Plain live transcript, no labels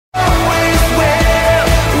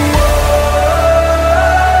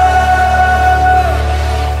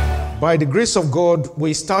By the grace of God,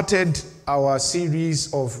 we started our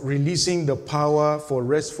series of releasing the power for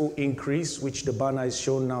restful increase, which the banner is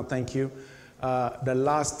shown now. Thank you. The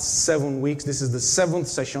last 7 weeks, this is the 7th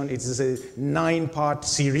session. It is a 9-part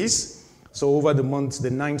series. So over the months, the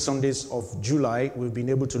 9 Sundays of July, we've been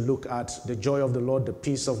able to look at the joy of the Lord, the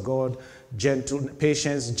peace of God,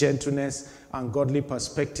 patience, gentleness, and godly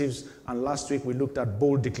perspectives. And last week, we looked at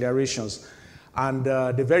bold declarations. And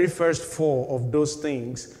the very first 4 of those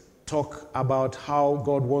things talk about how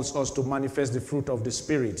God wants us to manifest the fruit of the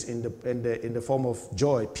Spirit in the form of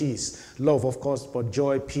joy, peace, love, of course, but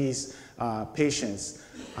joy, peace, patience,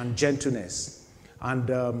 and gentleness.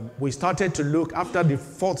 And we started to look, after the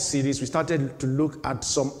 4th series, we started to look at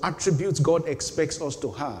some attributes God expects us to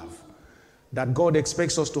have. That God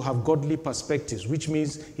expects us to have godly perspectives, which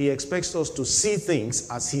means He expects us to see things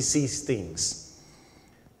as He sees things.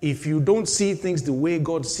 If you don't see things the way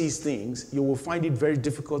God sees things, you will find it very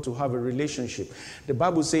difficult to have a relationship. The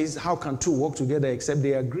Bible says, how can two walk together except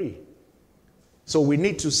they agree? So we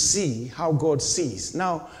need to see how God sees.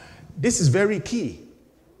 Now, this is very key.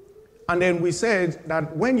 And then we said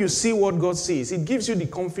that when you see what God sees, it gives you the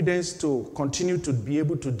confidence to continue to be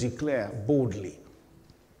able to declare boldly.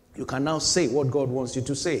 You can now say what God wants you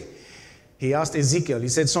to say. He asked Ezekiel, he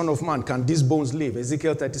said, Son of man, can these bones live?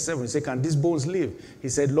 Ezekiel 37, he said, can these bones live? He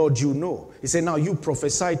said, Lord, you know. He said, now you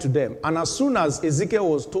prophesy to them. And as soon as Ezekiel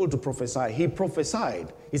was told to prophesy, he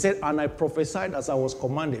prophesied. He said, and I prophesied as I was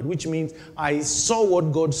commanded, which means I saw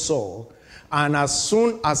what God saw. And as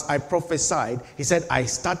soon as I prophesied, he said, I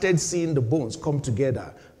started seeing the bones come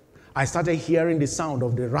together. I started hearing the sound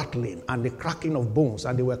of the rattling and the cracking of bones,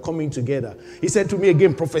 and they were coming together. He said to me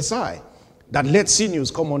again, prophesy. That let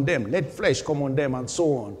sinews come on them, let flesh come on them, and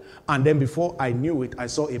so on. And then before I knew it, I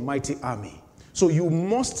saw a mighty army. So you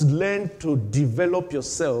must learn to develop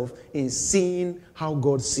yourself in seeing how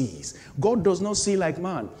God sees. God does not see like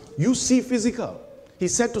man. You see physical. He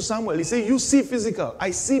said to Samuel, he said, you see physical.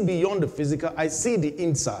 I see beyond the physical. I see the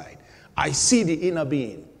inside. I see the inner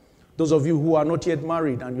being. Those of you who are not yet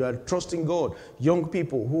married and you are trusting God, young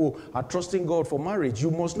people who are trusting God for marriage,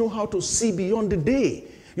 you must know how to see beyond the day.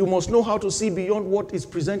 You must know how to see beyond what is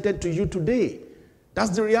presented to you today.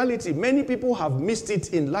 That's the reality. Many people have missed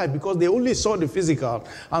it in life because they only saw the physical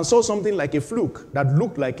and saw something like a fluke that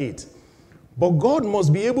looked like it. But God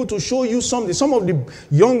must be able to show you something. Some of the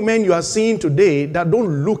young men you are seeing today that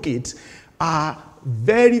don't look it are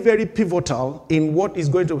very, very pivotal in what is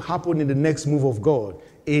going to happen in the next move of God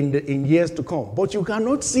in years to come. But you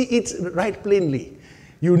cannot see it right plainly.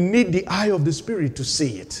 You need the eye of the Spirit to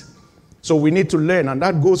see it. So we need to learn, and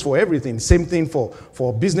that goes for everything. Same thing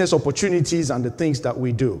for business opportunities and the things that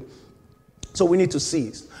we do. So we need to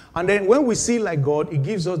see. And then when we see like God, it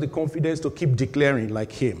gives us the confidence to keep declaring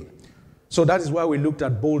like Him. So that is why we looked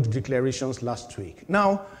at bold declarations last week.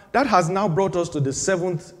 Now, that has now brought us to the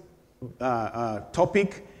 7th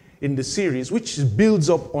topic in the series, which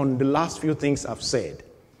builds up on the last few things I've said.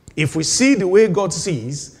 If we see the way God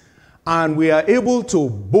sees, and we are able to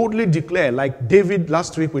boldly declare, like David,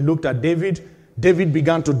 last week we looked at David. David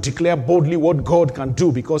began to declare boldly what God can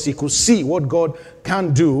do because he could see what God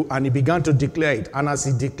can do, and he began to declare it. And as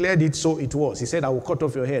he declared it, so it was. He said, I will cut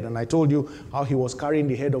off your head. And I told you how he was carrying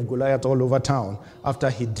the head of Goliath all over town after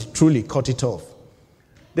he truly cut it off.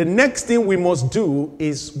 The next thing we must do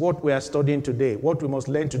is what we are studying today. What we must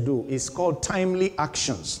learn to do is called timely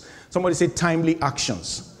actions. Somebody say timely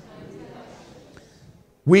actions.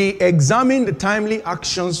 We examine the timely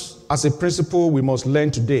actions as a principle we must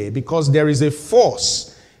learn today because there is a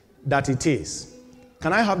force that it is.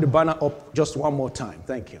 Can I have the banner up just one more time?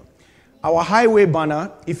 Thank you. Our highway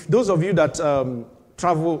banner, if those of you that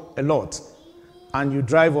travel a lot and you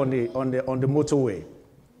drive on the motorway,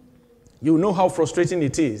 you know how frustrating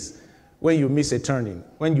it is when you miss a turning,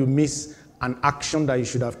 when you miss an action that you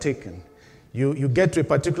should have taken. You get to a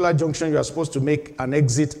particular junction, you are supposed to make an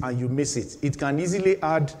exit and you miss it. It can easily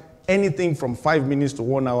add anything from 5 minutes to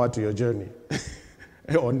 1 hour to your journey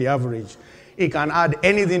on the average. It can add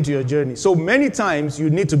anything to your journey. So many times you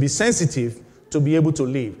need to be sensitive to be able to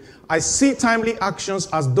live. I see timely actions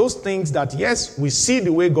as those things that, yes, we see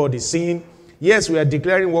the way God is seeing. Yes, we are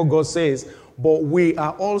declaring what God says, but we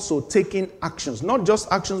are also taking actions. Not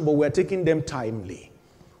just actions, but we are taking them timely.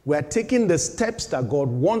 We are taking the steps that God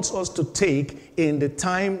wants us to take in the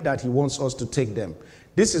time that He wants us to take them.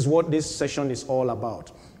 This is what this session is all about.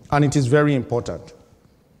 And it is very important.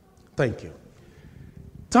 Thank you.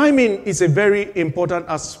 Timing is a very important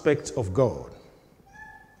aspect of God.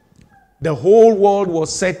 The whole world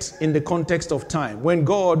was set in the context of time. When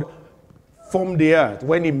God formed the earth,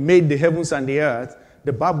 when He made the heavens and the earth,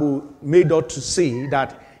 the Bible made us to see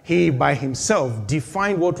that he by himself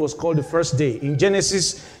defined what was called the first day. In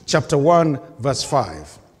Genesis chapter 1, verse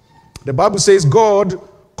 5. The Bible says, God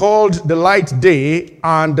called the light day,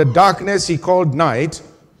 and the darkness he called night.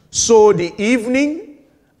 So the evening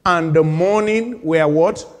and the morning were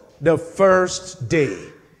what? The first day.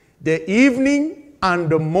 The evening and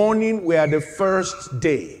the morning were the first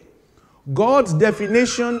day. God's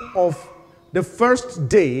definition of the first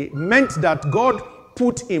day meant that God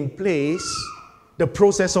put in place the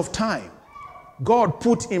process of time. God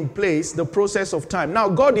put in place the process of time. Now,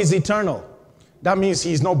 God is eternal. That means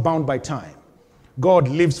he is not bound by time. God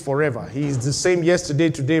lives forever. He is the same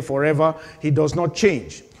yesterday, today, forever. He does not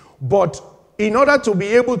change. But in order to be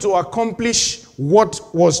able to accomplish what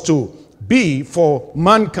was to be for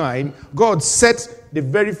mankind, God set the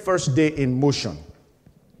very first day in motion.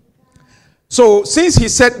 So since he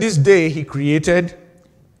set this day he created,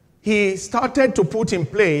 he started to put in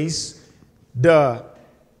place the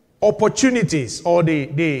opportunities or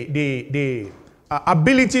the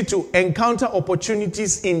ability to encounter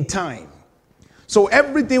opportunities in time. So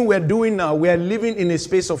everything we're doing now, we're living in a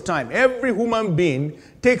space of time. Every human being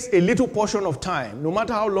takes a little portion of time, no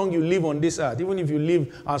matter how long you live on this earth. Even if you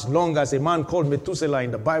live as long as a man called Methuselah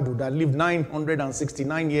in the Bible that lived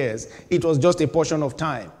 969 years, it was just a portion of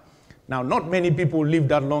time. Now, not many people live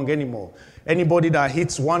that long anymore. Anybody that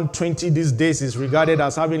hits 120 these days is regarded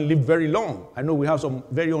as having lived very long. I know we have some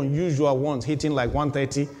very unusual ones hitting like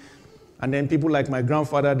 130. And then people like my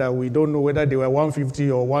grandfather that we don't know whether they were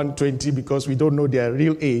 150 or 120 because we don't know their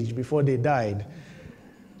real age before they died.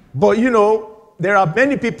 But you know, there are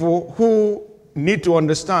many people who need to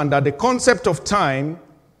understand that the concept of time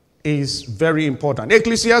is very important.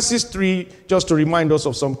 Ecclesiastes 3, just to remind us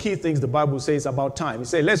of some key things the Bible says about time. It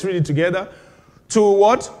says, let's read it together. To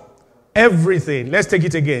what? Everything. Let's take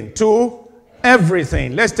it again. To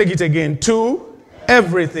everything. Let's take it again. To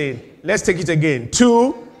everything. Let's take it again.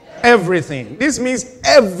 To everything. This means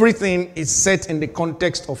everything is set in the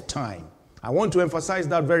context of time. I want to emphasize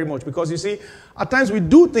that very much because you see, at times we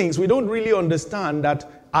do things we don't really understand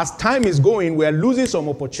that as time is going, we are losing some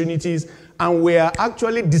opportunities and we are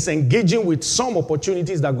actually disengaging with some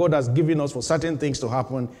opportunities that God has given us for certain things to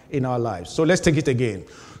happen in our lives. So let's take it again.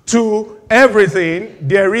 To everything,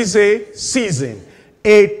 there is a season,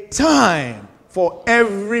 a time for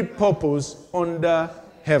every purpose under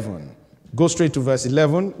heaven. Go straight to verse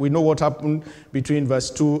 11. We know what happened between verse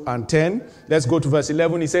 2 and 10. Let's go to verse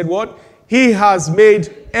 11. He said what? He has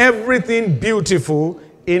made everything beautiful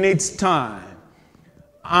in its time.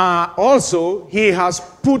 Also, he has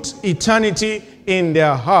put eternity in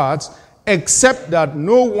their hearts, except that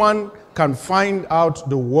no one can find out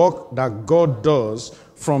the work that God does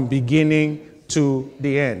from beginning to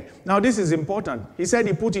the end. Now, this is important. He said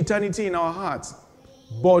he put eternity in our hearts.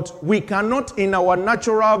 But we cannot, in our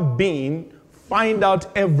natural being, find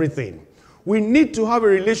out everything. We need to have a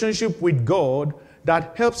relationship with God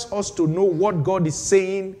that helps us to know what God is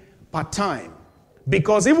saying per time.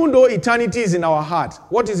 Because even though eternity is in our heart,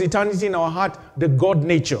 what is eternity in our heart? The God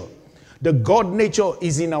nature. The God nature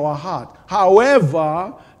is in our heart.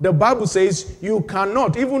 However, the Bible says you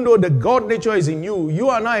cannot, even though the God nature is in you,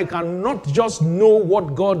 you and I cannot just know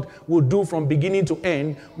what God will do from beginning to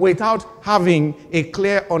end without having a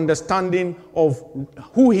clear understanding of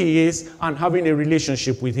who he is and having a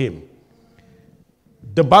relationship with him.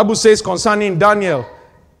 The Bible says concerning Daniel,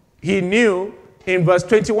 he knew in verse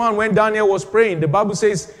 21 when Daniel was praying, the Bible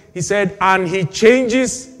says, he said, and he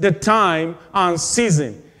changes the time and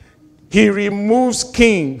season. He removes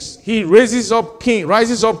kings. He raises up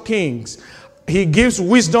kings. He gives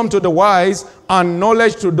wisdom to the wise and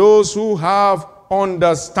knowledge to those who have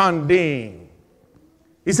understanding.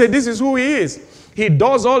 He said this is who he is. He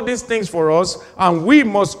does all these things for us, and we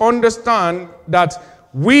must understand that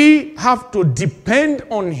we have to depend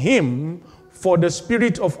on him for the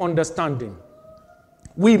spirit of understanding.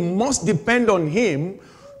 We must depend on him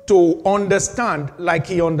to understand like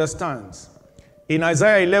he understands. In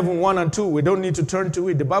Isaiah 11, 1 and 2, we don't need to turn to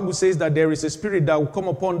it. The Bible says that there is a spirit that will come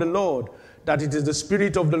upon the Lord, that it is the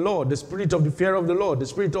spirit of the Lord, the spirit of the fear of the Lord, the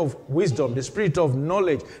spirit of wisdom, the spirit of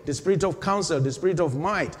knowledge, the spirit of counsel, the spirit of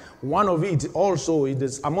might. One of it also, it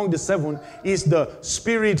is among the seven, is the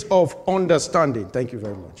spirit of understanding. Thank you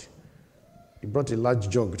very much. He brought a large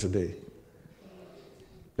jug today.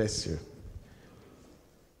 Bless you.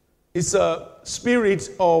 It's a spirit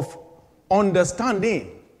of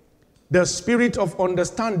understanding. The spirit of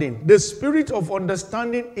understanding. The spirit of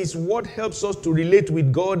understanding is what helps us to relate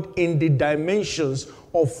with God in the dimensions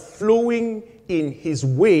of flowing in his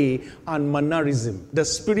way and mannerism. The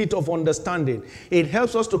spirit of understanding. It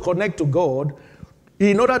helps us to connect to God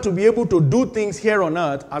in order to be able to do things here on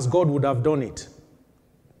earth as God would have done it.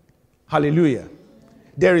 Hallelujah.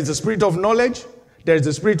 There is the spirit of knowledge. There is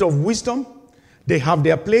the spirit of wisdom. They have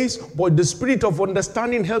their place. But the spirit of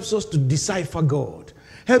understanding helps us to decipher God.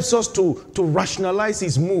 Helps us to rationalize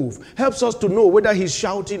his move. Helps us to know whether he's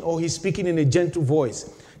shouting or he's speaking in a gentle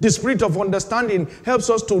voice. The spirit of understanding helps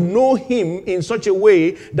us to know him in such a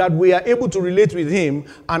way that we are able to relate with him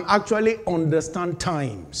and actually understand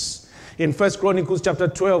times. In 1 Chronicles chapter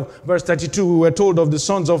 12, verse 32, we were told of the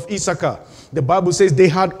sons of Issachar. The Bible says they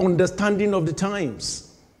had understanding of the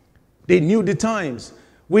times. They knew the times.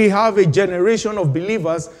 We have a generation of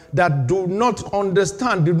believers that do not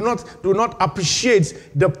understand, do not appreciate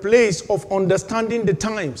the place of understanding the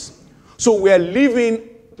times. So we are living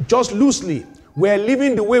just loosely. We are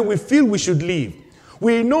living the way we feel we should live.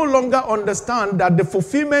 We no longer understand that the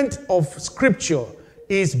fulfillment of Scripture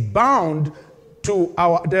is bound to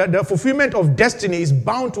the fulfillment of destiny is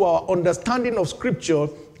bound to our understanding of Scripture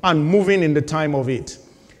and moving in the time of it.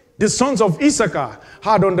 The sons of Issachar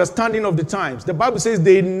had understanding of the times. The Bible says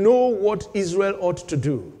they know what Israel ought to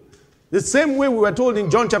do. The same way we were told in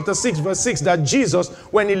John chapter 6, verse 6, that Jesus,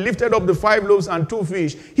 when he lifted up the 5 loaves and 2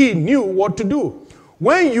 fish, he knew what to do.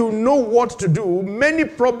 When you know what to do, many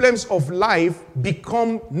problems of life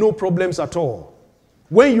become no problems at all.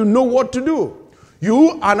 When you know what to do,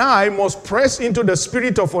 you and I must press into the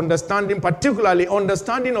spirit of understanding, particularly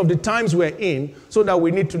understanding of the times we're in, so that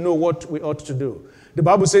we need to know what we ought to do. The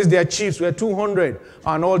Bible says their chiefs were 200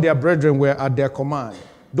 and all their brethren were at their command.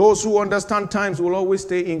 Those who understand times will always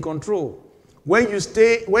stay in control. When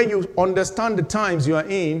you understand the times you are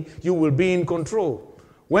in, you will be in control.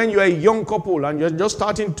 When you are a young couple and you are just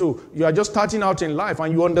starting out in life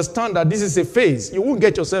and you understand that this is a phase, you won't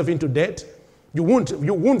get yourself into debt. You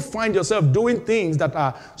won't find yourself doing things that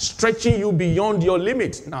are stretching you beyond your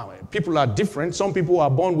limit. Now, people are different. Some people are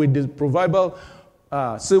born with the proverbial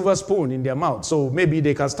silver spoon in their mouth. So maybe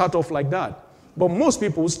they can start off like that. But most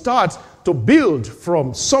people start to build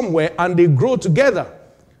from somewhere and they grow together.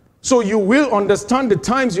 So you will understand the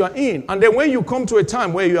times you are in. And then when you come to a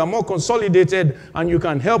time where you are more consolidated and you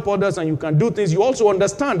can help others and you can do things, you also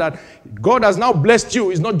understand that God has now blessed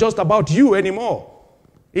you. It's not just about you anymore.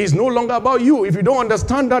 It's no longer about you. If you don't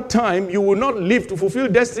understand that time, you will not live to fulfill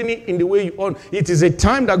destiny in the way you want. It is a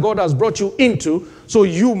time that God has brought you into, so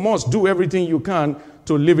you must do everything you can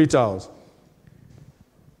to live it out.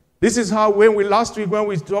 This is how last week when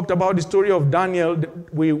we talked about the story of Daniel,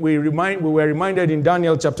 we were reminded in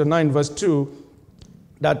Daniel chapter 9 verse 2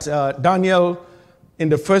 that Daniel, in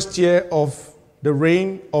the first year of the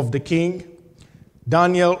reign of the king,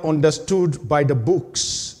 Daniel understood by the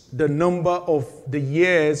books the number of the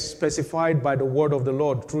years specified by the word of the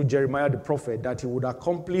Lord through Jeremiah the prophet, that he would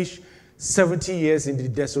accomplish 70 years in the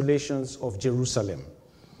desolations of Jerusalem.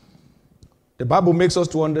 The Bible makes us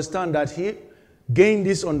to understand that he gained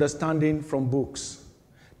this understanding from books.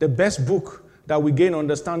 The best book that we gain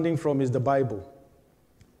understanding from is the Bible.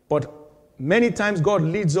 But many times God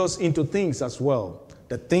leads us into things as well.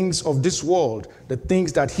 The things of this world, the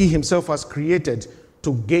things that he himself has created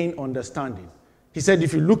to gain understanding. He said,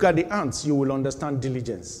 if you look at the ants, you will understand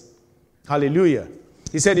diligence. Hallelujah.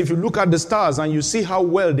 He said, if you look at the stars and you see how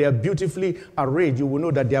well they are beautifully arrayed, you will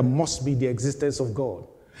know that there must be the existence of God.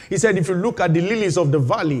 He said, if you look at the lilies of the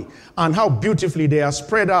valley and how beautifully they are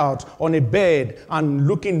spread out on a bed and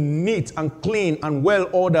looking neat and clean and well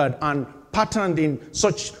ordered and patterned in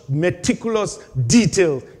such meticulous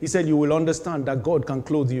detail, he said, you will understand that God can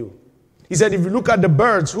clothe you. He said, if you look at the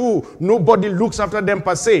birds who nobody looks after them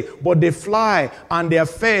per se, but they fly and they are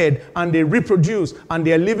fed and they reproduce and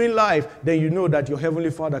they are living life, then you know that your heavenly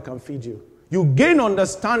Father can feed you. You gain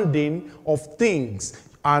understanding of things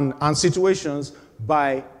and situations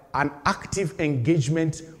by an active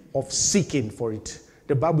engagement of seeking for it.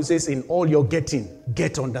 The Bible says, in all you're getting,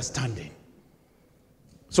 get understanding.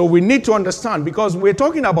 So we need to understand, because we're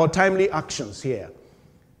talking about timely actions here.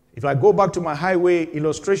 If I go back to my highway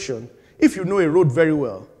illustration, if you know a road very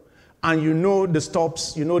well, and you know the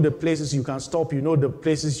stops, you know the places you can stop, you know the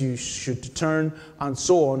places you should turn, and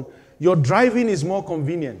so on, your driving is more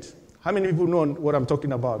convenient. How many people know what I'm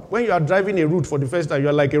talking about? When you are driving a route for the first time, you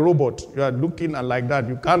are like a robot. You are looking and like that.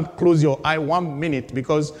 You can't close your eye 1 minute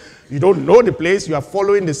because you don't know the place. You are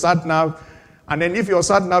following the sat-nav. And then if your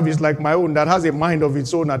sat-nav is like my own, that has a mind of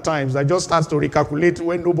its own at times, that just starts to recalculate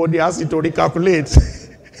when nobody asks it to recalculate.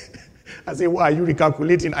 I say, why are you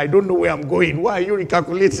recalculating? I don't know where I'm going. Why are you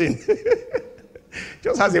recalculating?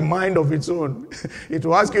 Just has a mind of its own. It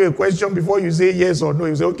will ask you a question before you say yes or no.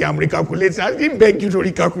 You say, okay, I'm recalculating. I didn't beg you to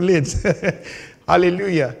recalculate.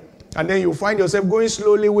 Hallelujah. And then you find yourself going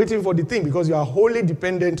slowly, waiting for the thing because you are wholly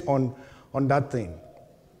dependent on that thing.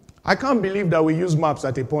 I can't believe that we use maps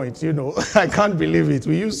at a point, I can't believe it.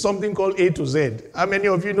 We use something called A to Z. How many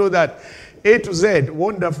of you know that? A to Z,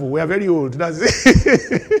 wonderful. We are very old. That's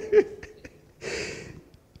it.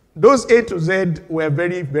 Those A to Z were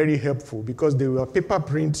very, very helpful because they were paper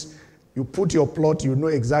prints. You put your plot, you know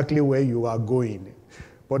exactly where you are going.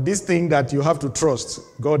 But this thing that you have to trust,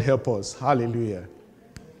 God help us. Hallelujah.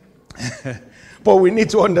 But we need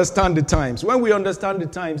to understand the times. When we understand the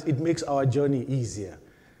times, it makes our journey easier.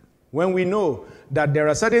 When we know that there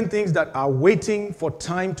are certain things that are waiting for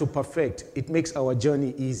time to perfect, it makes our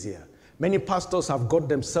journey easier. Many pastors have got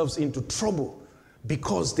themselves into trouble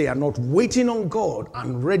because they are not waiting on God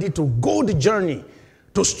and ready to go the journey,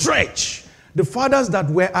 to stretch. The fathers that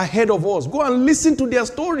were ahead of us, go and listen to their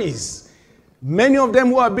stories. Many of them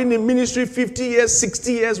who have been in ministry 50 years,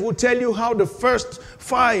 60 years will tell you how the first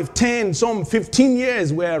 5, 10, some 15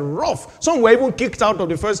 years were rough. Some were even kicked out of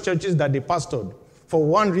the first churches that they pastored for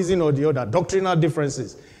one reason or the other, doctrinal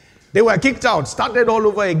differences. They were kicked out, started all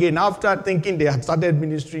over again after thinking they had started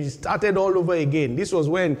ministry, started all over again. This was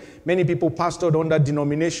when many people pastored under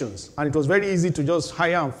denominations, and it was very easy to just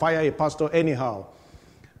hire and fire a pastor anyhow.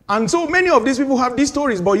 And so many of these people have these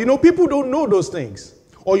stories, but people don't know those things.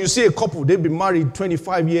 Or you see a couple, they've been married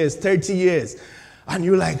 25 years, 30 years. And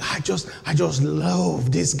you're like, I just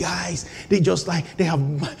love these guys. They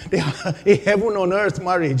have a heaven on earth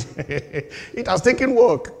marriage. It has taken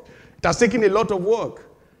work. It has taken a lot of work.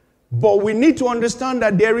 But we need to understand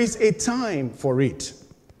that there is a time for it.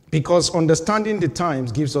 Because understanding the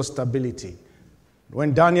times gives us stability.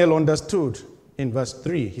 When Daniel understood in verse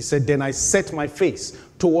 3, he said, then I set my face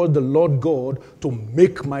toward the Lord God to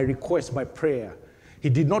make my request by prayer. He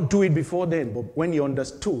did not do it before then, but when he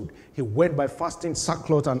understood, he went by fasting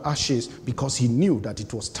sackcloth and ashes because he knew that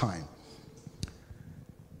it was time.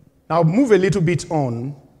 Now move a little bit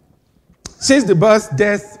on. Since the birth,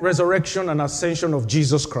 death, resurrection, and ascension of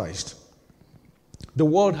Jesus Christ, the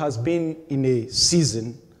world has been in a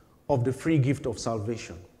season of the free gift of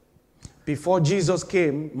salvation. Before Jesus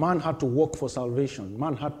came, man had to work for salvation.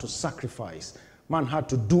 Man had to sacrifice. Man had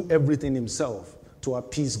to do everything himself to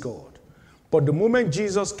appease God. But the moment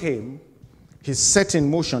Jesus came, he set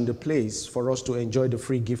in motion the place for us to enjoy the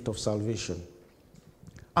free gift of salvation.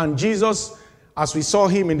 And Jesus, as we saw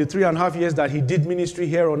him in the 3.5 years that he did ministry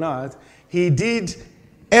here on earth, he did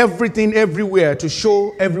everything everywhere to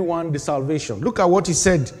show everyone the salvation. Look at what he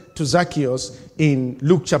said to Zacchaeus in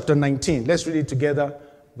Luke chapter 19. Let's read it together,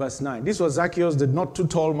 verse 9. This was Zacchaeus, the not too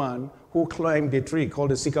tall man who climbed a tree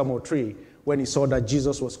called the sycamore tree when he saw that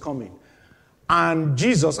Jesus was coming. And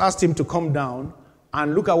Jesus asked him to come down.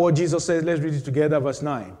 And look at what Jesus says. Let's read it together, verse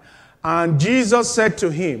 9. And Jesus said to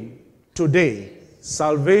him, today,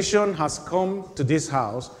 salvation has come to this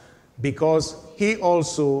house because he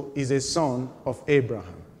also is a son of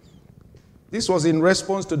Abraham. This was in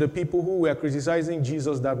response to the people who were criticizing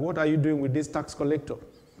Jesus that, what are you doing with this tax collector?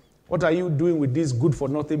 What are you doing with these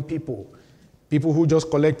good-for-nothing people? People who just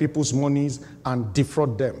collect people's monies and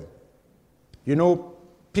defraud them.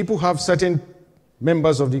 People have certain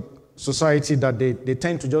members of the society that they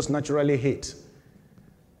tend to just naturally hate.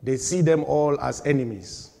 They see them all as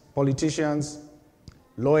enemies. Politicians,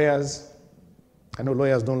 lawyers. I know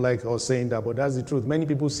lawyers don't like us saying that, but that's the truth. Many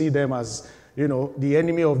people see them as, the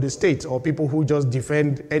enemy of the state, or people who just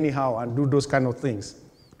defend anyhow and do those kind of things.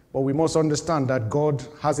 But we must understand that God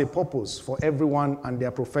has a purpose for everyone and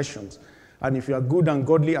their professions. And if you are good and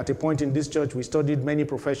godly, at a point in this church, we studied many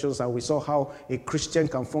professions and we saw how a Christian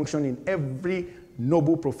can function in every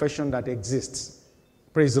noble profession that exists.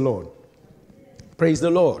 Praise the Lord. Praise the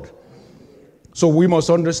Lord. So we must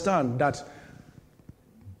understand that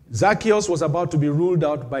Zacchaeus was about to be ruled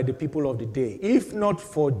out by the people of the day. If not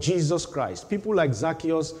for Jesus Christ, people like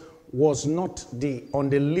Zacchaeus was not on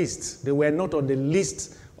the list. They were not on the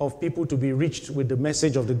list of people to be reached with the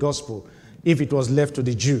message of the gospel if it was left to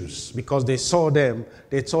the Jews, because they saw them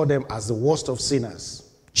as the worst of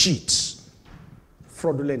sinners, cheats,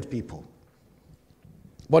 fraudulent people.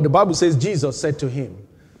 But the Bible says Jesus said to him,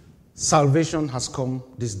 salvation has come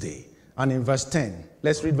this day. And in verse 10,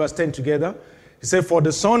 let's read verse 10 together. He said, for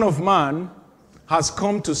the Son of Man has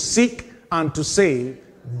come to seek and to save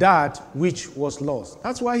that which was lost.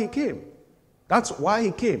 That's why he came. That's why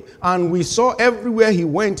he came. And we saw everywhere he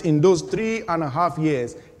went in those 3.5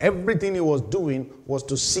 years, everything he was doing was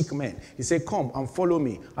to seek men. He said, come and follow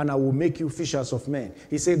me, and I will make you fishers of men.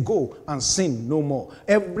 He said, go and sin no more.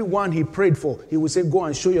 Everyone he prayed for, he would say, go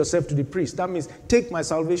and show yourself to the priest. That means take my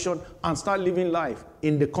salvation and start living life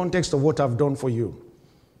in the context of what I've done for you.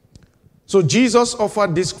 So Jesus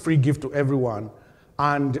offered this free gift to everyone,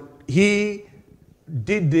 and he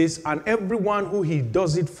did this, and everyone who he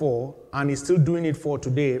does it for and is still doing it for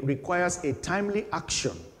today requires a timely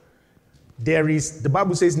action. The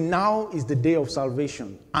Bible says now is the day of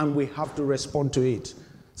salvation, and we have to respond to it.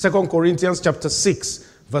 2 Corinthians chapter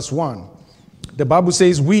 6, verse 1. The Bible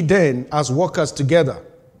says, we then, as workers together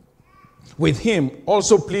with him,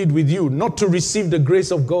 also plead with you not to receive the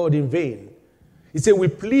grace of God in vain. He said, we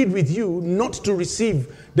plead with you not to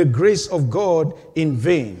receive the grace of God in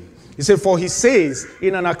vain. He said, for he says,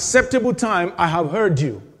 in an acceptable time I have heard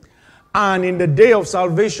you, and in the day of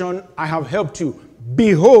salvation I have helped you.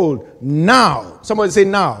 Behold, now. Somebody say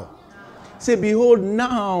now. Say, behold,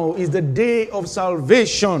 now is the day of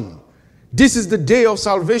salvation. This is the day of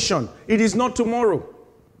salvation. It is not tomorrow.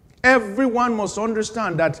 Everyone must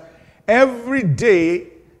understand that every day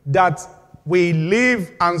that we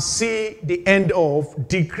live and see the end of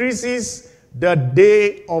decreases the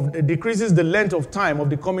length of time of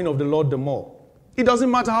the coming of the Lord the more. It doesn't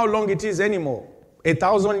matter how long it is anymore.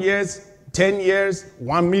 1,000 years, 10 years,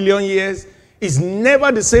 1 million years is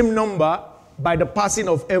never the same number by the passing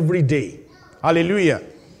of every day. Hallelujah.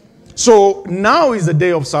 So now is the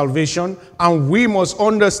day of salvation, and we must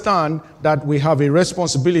understand that we have a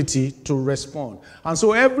responsibility to respond. And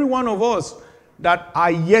so every one of us that are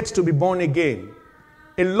yet to be born again,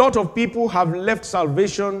 a lot of people have left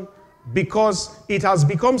salvation because it has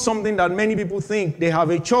become something that many people think they have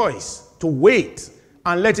a choice to wait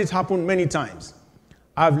and let it happen many times.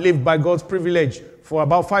 I've lived by God's privilege for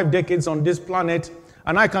about 5 decades on this planet,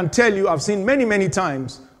 and I can tell you I've seen many, many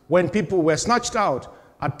times when people were snatched out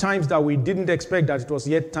at times that we didn't expect that it was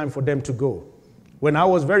yet time for them to go. When I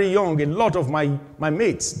was very young, a lot of my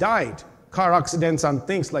mates died, car accidents and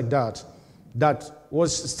things like that. That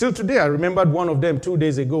was still today. I remembered one of them 2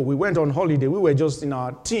 days ago. We went on holiday. We were just in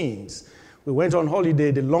our teens. We went on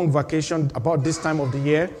holiday, the long vacation, about this time of the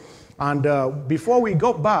year. And before we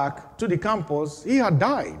got back to the campus, he had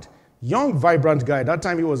died. Young, vibrant guy. That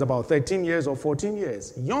time he was about 13 years or 14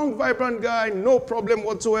 years. Young, vibrant guy, no problem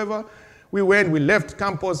whatsoever. We left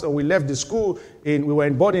campus, or we left the school, we were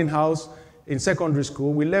in boarding house in secondary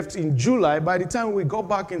school. We left in July. By the time we got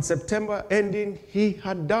back in September ending, he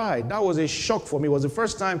had died. That was a shock for me. It was the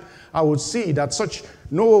first time I would see that such,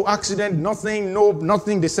 no accident,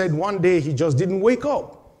 nothing. They said one day he just didn't wake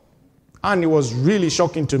up. And it was really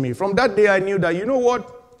shocking to me. From that day, I knew that, you know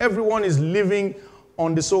what? Everyone is living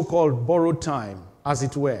on the so-called borrowed time, as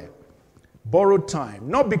it were. Borrowed time.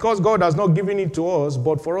 Not because God has not given it to us,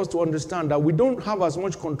 but for us to understand that we don't have as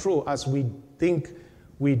much control as we think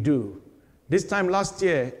we do. This time last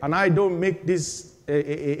year, and I don't make this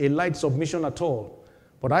a light submission at all,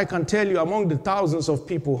 but I can tell you among the thousands of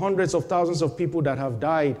people, hundreds of thousands of people that have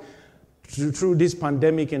died through this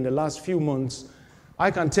pandemic in the last few months,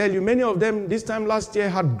 I can tell you many of them this time last year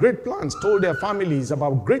had great plans, told their families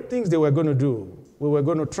about great things they were going to do. We were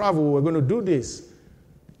going to travel, we were going to do this.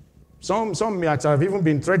 Some might have even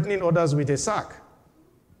been threatening others with a sack.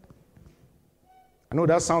 I know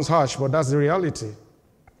that sounds harsh, but that's the reality.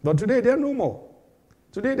 But today, they're no more.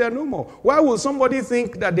 Today, they're no more. Why will somebody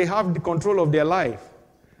think that they have the control of their life?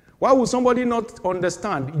 Why will somebody not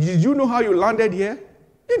understand? Did you know how you landed here?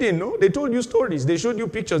 You didn't know. They told you stories. They showed you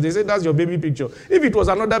pictures. They said, that's your baby picture. If it was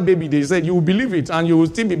another baby, they said, you will believe it, and you will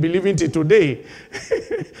still be believing it today.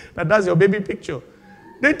 That's your baby picture.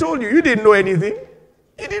 They told you. You didn't know anything.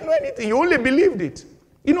 You didn't know anything. You only believed it.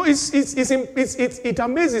 You know, it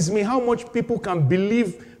amazes me how much people can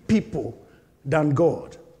believe people than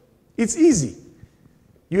God. It's easy.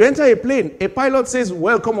 You enter a plane, a pilot says,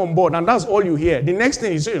 welcome on board, and that's all you hear. The next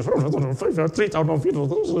thing he says, 3,000 feet,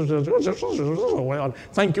 well,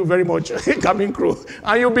 thank you very much, cabin crew.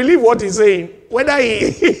 And you believe what he's saying. Whether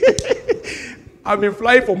he... I've been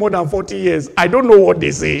flying for more than 40 years. I don't know what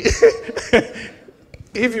they say.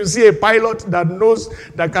 If you see a pilot that knows,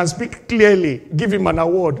 that can speak clearly, give him an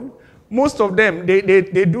award. Most of them, they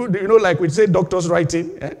do, you know, like we say doctors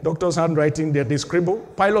writing, doctors handwriting, they scribble.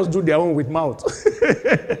 Pilots do their own with mouth.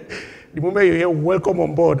 The moment you hear, welcome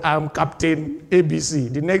on board, I'm Captain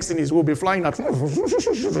ABC. The next thing is we'll be flying at...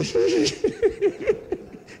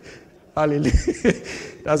 Hallelujah.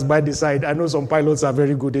 That's by the side. I know some pilots are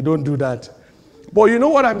very good. They don't do that. But you know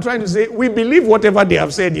what I'm trying to say? We believe whatever they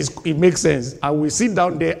have said, it makes sense. And we sit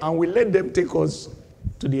down there and we let them take us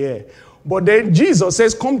to the air. But then Jesus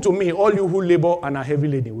says, come to me, all you who labor and are heavy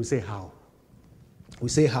laden. We say, how? We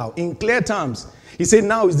say, how? In clear terms. He said,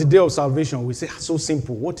 now is the day of salvation. We say, so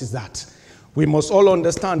simple. What is that? We must all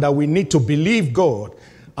understand that we need to believe God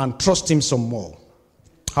and trust him some more.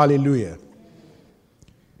 Hallelujah.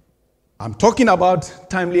 I'm talking about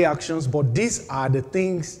timely actions, but these are the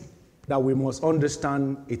things that we must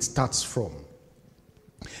understand it starts from.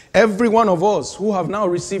 Every one of us who have now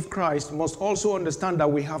received Christ must also understand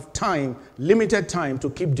that we have time, limited time,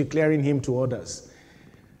 to keep declaring him to others.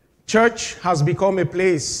 Church has become a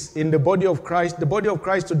place in the body of Christ. The body of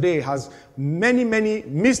Christ today has many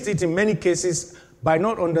missed it in many cases by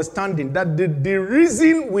not understanding that the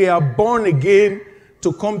reason we are born again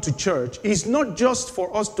to come to church is not just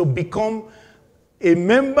for us to become a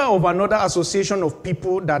member of another association of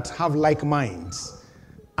people that have like minds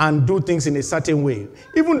and do things in a certain way,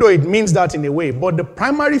 even though it means that in a way. But the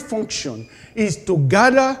primary function is to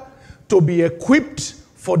gather, to be equipped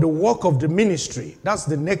for the work of the ministry. That's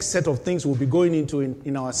the next set of things we'll be going into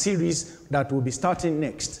in our series that will be starting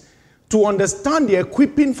next. To understand the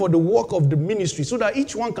equipping for the work of the ministry so that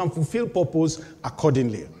each one can fulfill purpose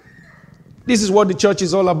accordingly. This is what the church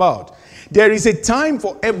is all about. There is a time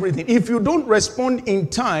for everything. If you don't respond in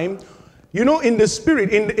time, you know, in the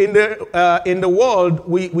spirit, in the world,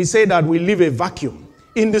 we say that we live a vacuum.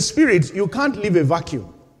 In the spirit, you can't live a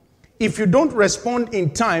vacuum. If you don't respond in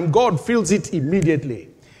time, God fills it immediately.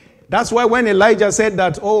 That's why when Elijah said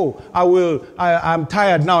that, I'm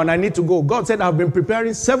tired now and I need to go, God said, I've been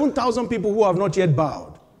preparing 7,000 people who have not yet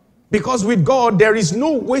bowed. Because with God, there is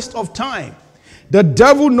no waste of time. The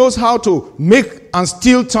devil knows how to make and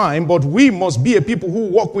steal time, but we must be a people who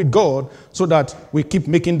walk with God so that we keep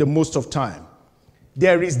making the most of time.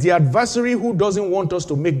 There is the adversary who doesn't want us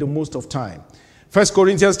to make the most of time. 1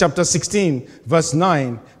 Corinthians chapter 16, verse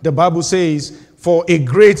 9, the Bible says, for a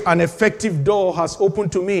great and effective door has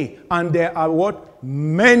opened to me, and there are what?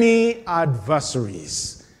 Many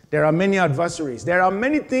adversaries. There are many adversaries. There are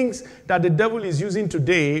many things that the devil is using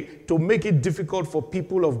today to make it difficult for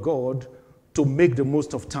people of God to make the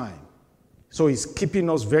most of time. So he's keeping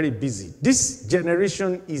us very busy. This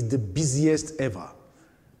generation is the busiest ever.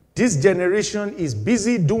 This generation is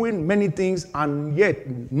busy doing many things and yet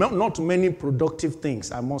not many productive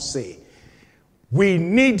things, I must say. We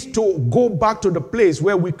need to go back to the place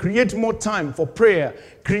where we create more time for prayer,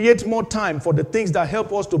 create more time for the things that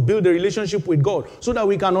help us to build a relationship with God so that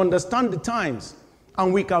we can understand the times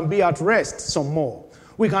and we can be at rest some more.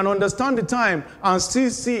 We can understand the time and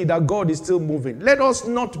still see that God is still moving. Let us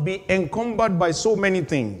not be encumbered by so many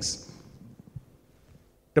things.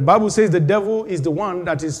 The Bible says the devil is the one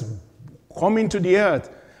that is coming to the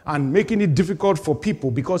earth and making it difficult for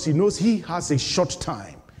people because he knows he has a short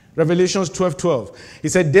time. Revelations 12:12. He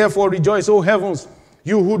said, therefore rejoice, O heavens,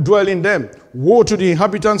 you who dwell in them. Woe to the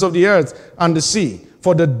inhabitants of the earth and the sea.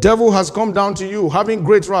 For the devil has come down to you, having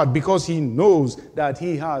great wrath, because he knows that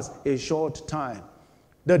he has a short time.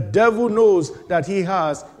 The devil knows that he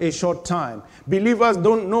has a short time. Believers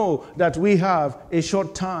don't know that we have a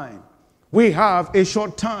short time. We have a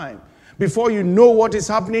short time. Before you know what is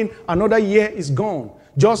happening, another year is gone.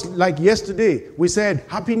 Just like yesterday, we said,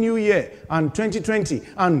 Happy New Year and 2020.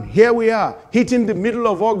 And here we are, hitting the middle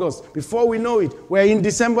of August. Before we know it, we're in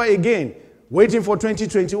December again, waiting for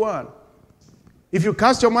 2021. If you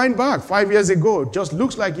cast your mind back 5 years ago, it just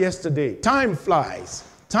looks like yesterday. Time flies.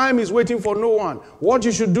 Time is waiting for no one. What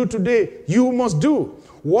you should do today, you must do.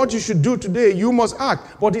 What you should do today, you must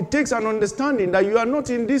act. But it takes an understanding that you are not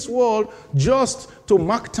in this world just to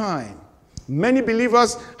mark time. Many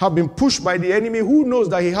believers have been pushed by the enemy, who knows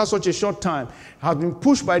that he has such a short time, have been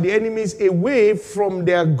pushed by the enemies away from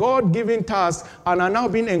their God-given tasks and are now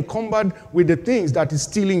being encumbered with the things that is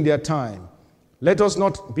stealing their time. Let us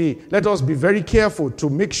be very careful to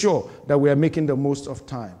make sure that we are making the most of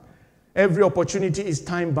time. Every opportunity is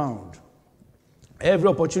time-bound. Every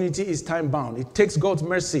opportunity is time-bound. It takes God's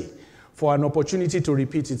mercy for an opportunity to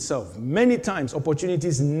repeat itself. Many times,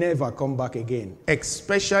 opportunities never come back again,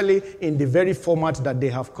 especially in the very format that they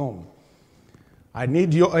have come. I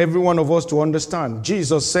need every one of us to understand.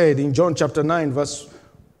 Jesus said in John chapter 9, verse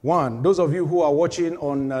 1, those of you who are watching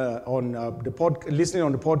listening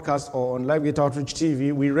on the podcast or on LiveGate Outreach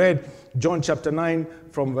TV, we read John chapter 9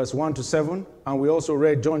 from verse 1 to 7, and we also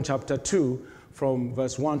read John chapter 2 from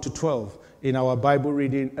verse 1 to 12 in our Bible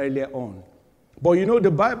reading earlier on. But you know,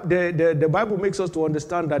 the Bible makes us to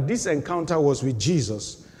understand that this encounter was with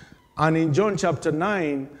Jesus. And in John chapter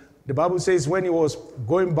 9, the Bible says when he was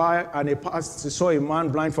going by and he saw a man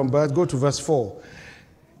blind from birth. Go to verse 4.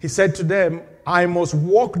 He said to them, I must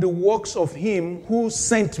walk the works of him who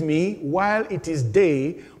sent me while it is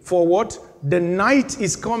day, for what? The night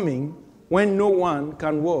is coming when no one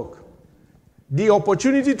can walk. The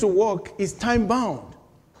opportunity to walk is time-bound.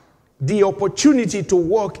 The opportunity to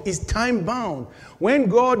walk is time-bound. When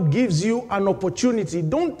God gives you an opportunity,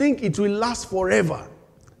 don't think it will last forever.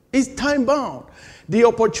 It's time-bound. the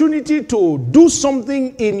opportunity to do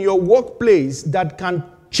something in your workplace that can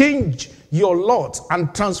change your lot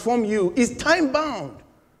and transform you is time-bound.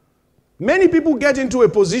 Many people get into a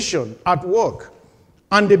position at work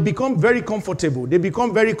and they become very comfortable. They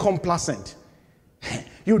become very complacent.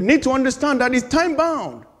 You need to understand that it's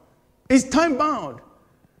time-bound. It's time-bound.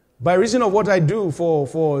 By reason of what I do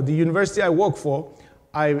for the university I work for,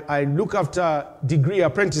 I look after degree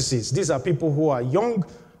apprentices. These are people who are young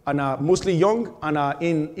and are mostly young and are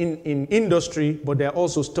in industry, but they're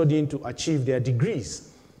also studying to achieve their degrees.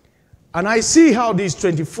 And I see how these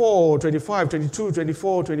 24, 25, 22,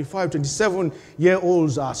 24, 25,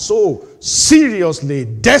 27-year-olds are so seriously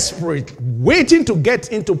desperate, waiting to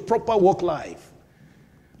get into proper work life.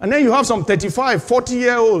 And then you have some 35,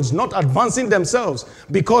 40-year-olds not advancing themselves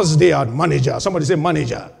because they are manager. Somebody say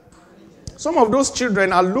manager. Some of those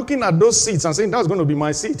children are looking at those seats and saying, that's going to be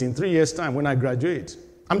my seat in 3 years' time when I graduate.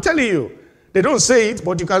 I'm telling you, they don't say it,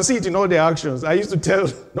 but you can see it in all their actions. I used to tell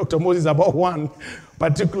Dr. Moses about one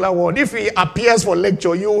particular one. If he appears for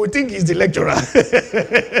lecture, you will think he's the lecturer.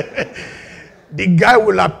 The guy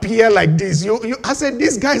will appear like this. I said,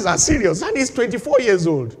 these guys are serious. And he's 24 years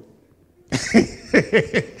old.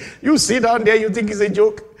 You sit down there, you think it's a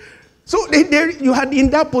joke. So you had in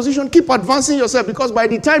that position, keep advancing yourself, because by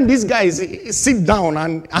the time these guys sit down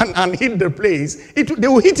and hit the place, they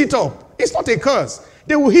will hit it up. It's not a curse.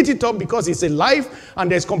 They will hit it up because it's a life and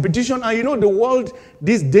there's competition. And you know, the world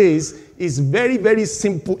these days is very, very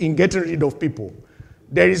simple in getting rid of people.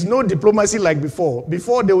 There is no diplomacy like before.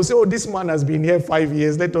 Before they will say, oh, this man has been here 5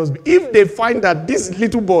 years. Let us be. If they find that this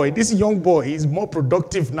little boy, this young boy is more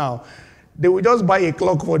productive now, they will just buy a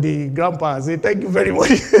clock for the grandpa and say, thank you very much.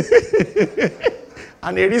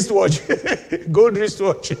 And a wristwatch, gold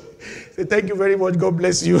wristwatch. Say, thank you very much. God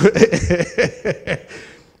bless you.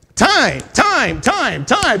 Time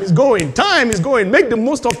is going. Time is going. Make the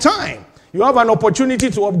most of time. You have an opportunity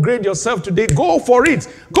to upgrade yourself today. Go for it.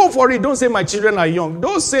 Go for it. Don't say my children are young.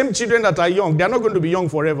 Those same children that are young, they are not going to be young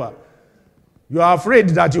forever. You are afraid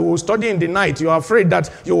that you will study in the night. You are afraid that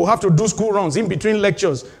you will have to do school runs in between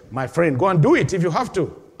lectures. My friend, go and do it if you have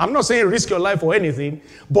to. I'm not saying risk your life or anything,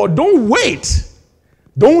 but don't wait.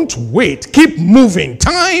 Don't wait. Keep moving.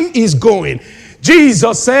 Time is going.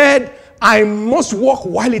 Jesus said, I must walk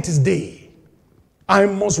while it is day. I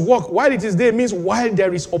must walk while it is day means while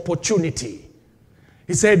there is opportunity.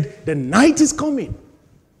 He said, the night is coming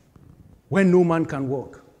when no man can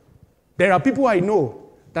walk. There are people I know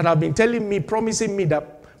that have been telling me, promising me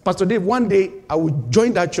that, Pastor Dave, one day I will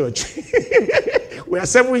join that church. We are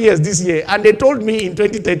 7 years this year. And they told me in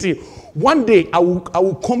 2013, one day I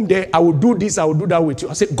will come there, I will do this, I will do that with you.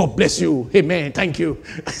 I said, God bless you. Amen. Thank you.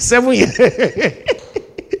 7 years.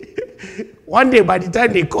 One day, by the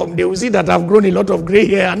time they come, they will see that I've grown a lot of gray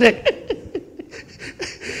hair.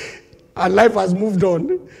 And life has moved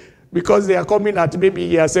on because they are coming at maybe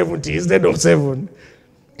year 70 instead of 7.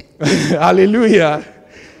 Hallelujah.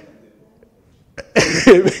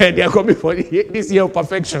 They are coming for this year of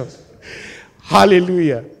perfection.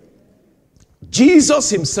 Hallelujah. Jesus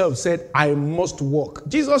himself said, I must walk.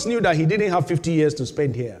 Jesus knew that he didn't have 50 years to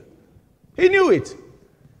spend here. He knew it.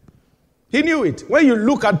 He knew it. When you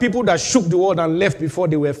look at people that shook the world and left before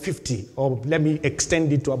they were 50, or let me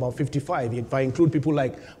extend it to about 55, if I include people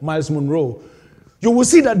like Miles Monroe, you will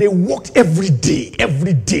see that they worked every day,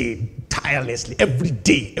 tirelessly, every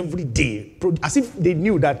day, as if they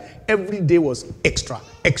knew that every day was extra,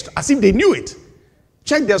 as if they knew it.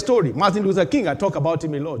 Check their story. Martin Luther King, I talk about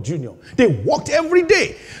him a lot, Jr. They worked every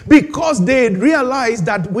day because they realized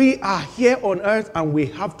that we are here on earth and we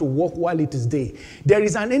have to work while it is day. There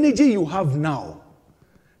is an energy you have now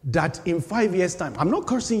that in 5 years' time, I'm not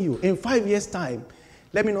cursing you, in 5 years' time,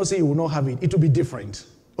 let me not say you will not have it. It will be different.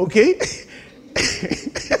 Okay?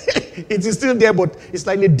 It is still there, but it's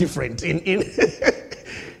slightly different in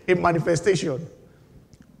manifestation.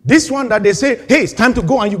 This one that they say, hey, it's time to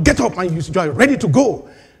go, and you get up and you are ready to go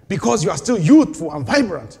because you are still youthful and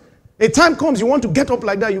vibrant. A time comes you want to get up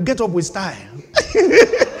like that, you get up with style.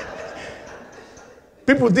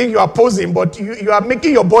 People think you are posing, but you are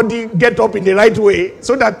making your body get up in the right way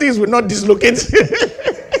so that things will not dislocate.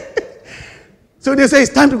 So they say,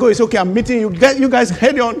 it's time to go. It's okay, I'm meeting you. You guys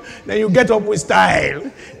head on. Then you get up with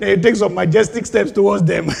style. Then you take some majestic steps towards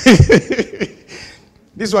them.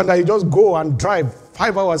 This one that you just go and drive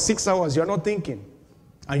 5 hours, 6 hours, you're not thinking.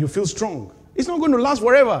 And you feel strong. It's not going to last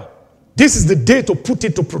forever. This is the day to put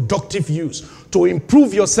it to productive use, to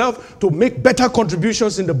improve yourself, to make better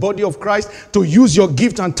contributions in the body of Christ, to use your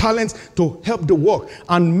gift and talents to help the work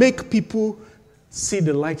and make people see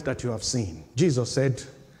the light that you have seen. Jesus said,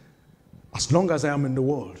 as long as I am in the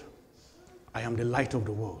world, I am the light of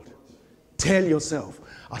the world. Tell yourself,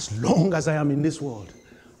 as long as I am in this world,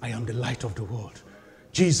 I am the light of the world.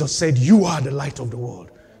 Jesus said, you are the light of the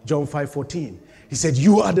world. John 5:14. He said,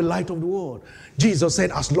 you are the light of the world. Jesus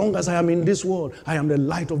said, as long as I am in this world, I am the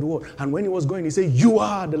light of the world. And when he was going, he said, you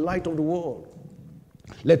are the light of the world.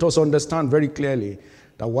 Let us understand very clearly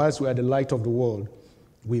that whilst we are the light of the world,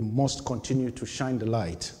 we must continue to shine the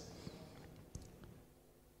light.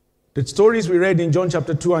 The stories we read in John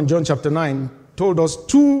chapter 2 and John chapter 9 told us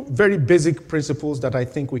two very basic principles that I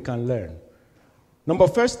think we can learn. Number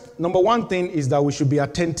one thing is that we should be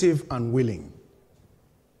attentive and willing.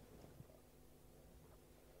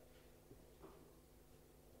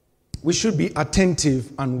 We should be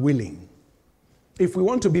attentive and willing. If we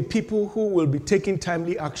want to be people who will be taking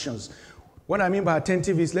timely actions, what I mean by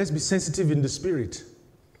attentive is let's be sensitive in the spirit.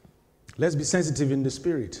 Let's be sensitive in the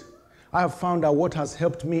spirit. I have found that what has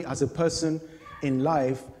helped me as a person in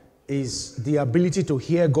life is the ability to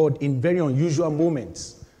hear God in very unusual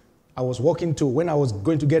moments. I was when I was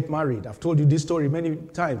going to get married. I've told you this story many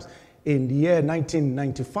times. In the year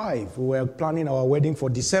 1995, we were planning our wedding for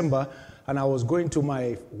December, and I was going to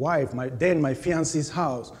my wife, my fiancé's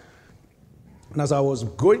house. And as I was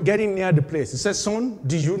getting near the place, he said, son,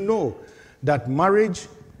 did you know that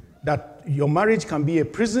your marriage can be a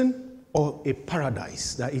prison or a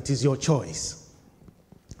paradise, that it is your choice?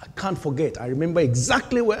 I can't forget. I remember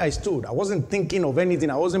exactly where I stood. I wasn't thinking of anything.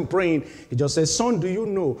 I wasn't praying. He just said, son, do you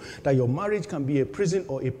know that your marriage can be a prison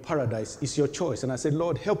or a paradise? It's your choice. And I said,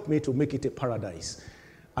 Lord, help me to make it a paradise.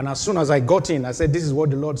 And as soon as I got in, I said, this is what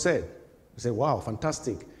the Lord said. I said, wow,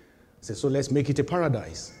 fantastic. I said, so let's make it a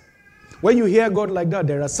paradise. When you hear God like that,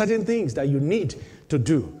 there are certain things that you need to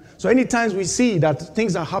do. So anytime we see that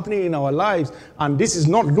things are happening in our lives and this is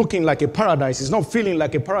not looking like a paradise, it's not feeling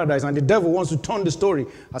like a paradise, and the devil wants to turn the story,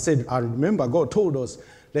 I said, I remember God told us,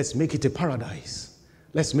 let's make it a paradise.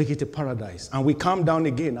 Let's make it a paradise. And we calm down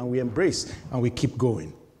again and we embrace and we keep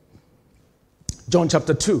going. John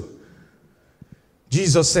chapter 2.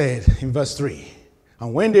 Jesus said in verse 3,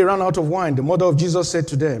 and when they ran out of wine, the mother of Jesus said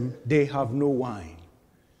to them, they have no wine.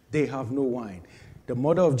 They have no wine. The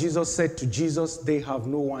mother of Jesus said to Jesus, they have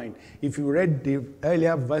no wine. If you read the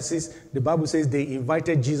earlier verses, the Bible says they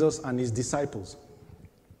invited Jesus and his disciples.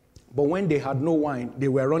 But when they had no wine, they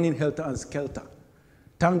were running helter and skelter.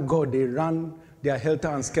 Thank God they ran their helter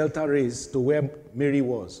and skelter race to where Mary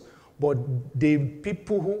was. But the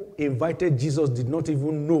people who invited Jesus did not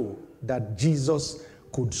even know that Jesus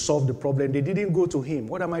could solve the problem. They didn't go to him.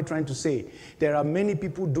 What am I trying to say? There are many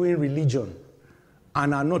people doing religion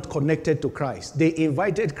and are not connected to Christ. They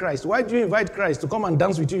invited Christ. Why do you invite Christ? To come and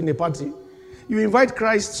dance with you in a party? You invite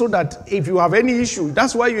Christ so that if you have any issue,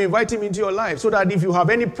 that's why you invite him into your life. So that if you have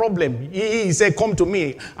any problem, he said, come to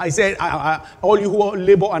me. I said, all you who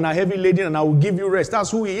labor and are heavy laden, and I will give you rest.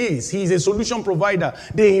 That's who he is. He is a solution provider.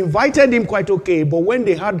 They invited him quite okay, but when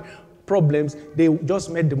they had problems, they just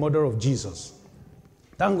met the mother of Jesus.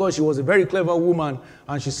 Thank God she was a very clever woman,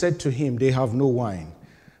 and she said to him, they have no wine.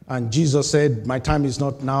 And Jesus said, my time is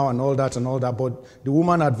not now, and all that. But the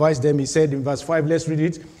woman advised them. He said in verse 5, let's read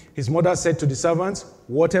it. His mother said to the servants,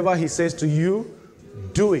 whatever he says to you,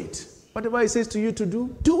 do it. Whatever he says to you to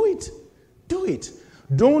do, do it. Do it.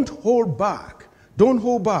 Don't hold back. Don't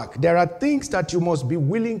hold back. There are things that you must be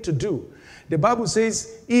willing to do. The Bible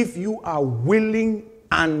says, if you are willing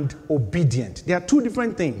and obedient. There are two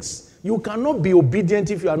different things. You cannot be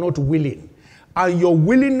obedient if you are not willing. And your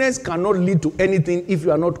willingness cannot lead to anything if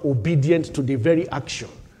you are not obedient to the very action.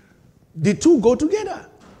 The two go together.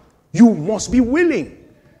 You must be willing.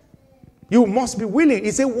 You must be willing.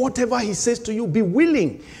 He said, whatever he says to you, be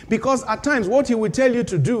willing. Because at times, what he will tell you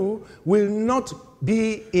to do will not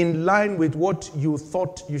be in line with what you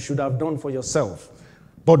thought you should have done for yourself.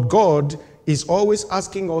 But God is always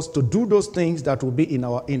asking us to do those things that will be in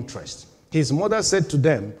our interest. His mother said to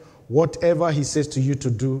them, whatever he says to you to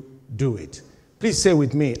do, do it. Please say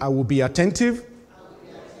with me, I will be attentive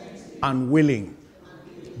and willing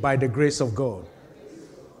by the grace of God.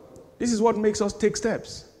 This is what makes us take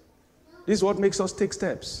steps. This is what makes us take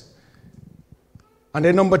steps. And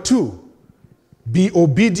then number 2, be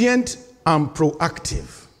obedient and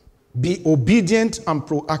proactive. Be obedient and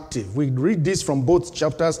proactive. We read this from both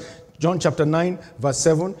chapters, John chapter 9, verse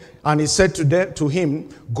 7. And he said to him,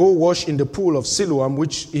 go wash in the pool of Siloam,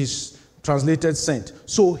 which is translated sent.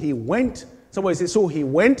 So he went. Somebody say, so he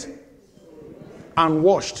went and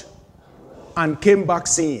washed and came back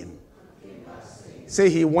seeing. Say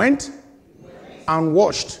he went and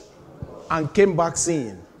washed and came back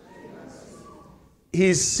seeing.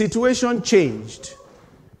 His situation changed,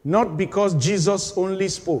 not because Jesus only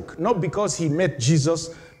spoke, not because he met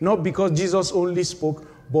Jesus, Not because Jesus only spoke,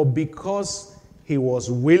 but because he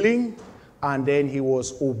was willing and then he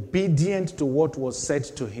was obedient to what was said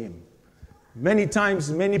to him. Many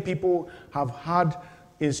times, many people have had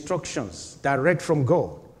instructions direct from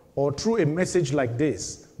God, or through a message like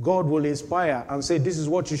this, God will inspire and say, this is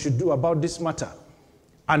what you should do about this matter.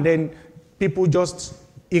 And then people just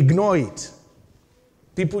ignore it.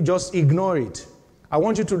 People just ignore it. I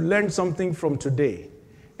want you to learn something from today.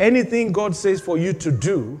 Anything God says for you to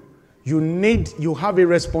do, you have a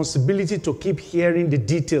responsibility to keep hearing the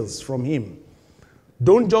details from him.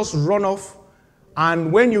 Don't just run off,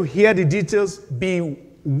 and when you hear the details, be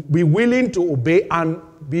willing to obey and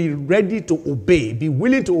be ready to obey. Be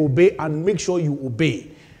willing to obey and make sure you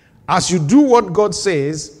obey. As you do what God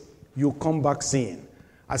says, you come back seeing.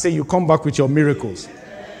 I say you come back with your miracles.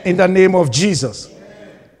 In the name of Jesus.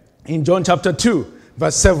 In John chapter 2,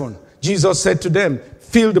 verse 7, Jesus said to them,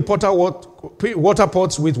 fill the water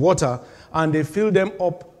pots with water, and they filled them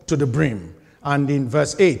up to the brim. And in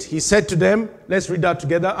verse 8, he said to them, let's read that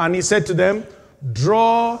together, and he said to them,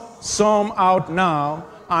 draw some out now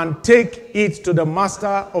and take it to the master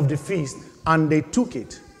of the feast. And they took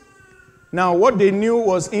it. Now, what they knew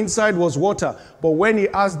was inside was water, but when he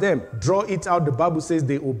asked them, draw it out, the Bible says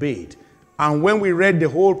they obeyed. And when we read the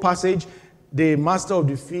whole passage, the master of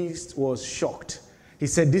the feast was shocked. He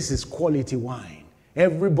said, this is quality wine.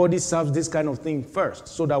 Everybody serves this kind of thing first,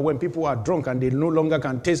 so that when people are drunk and they no longer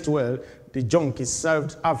can taste well, the junk is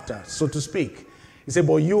served after, so to speak. He said,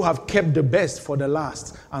 but you have kept the best for the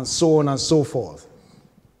last, and so on and so forth.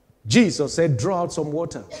 Jesus said, draw out some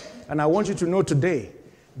water. And I want you to know today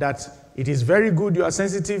that it is very good you are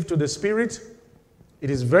sensitive to the Spirit. It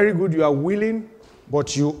is very good you are willing,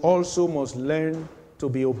 but you also must learn to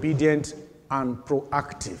be obedient and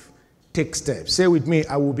proactive. Take steps. Say with me,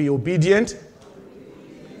 I will be obedient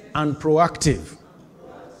and proactive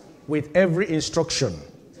with every instruction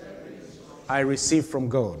I receive from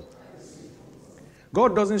God.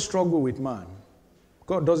 God doesn't struggle with man.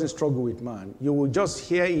 God doesn't struggle with man. You will just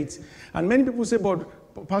hear it. And many people say, but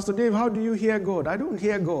Pastor Dave, how do you hear God? I don't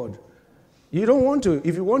hear God. You don't want to.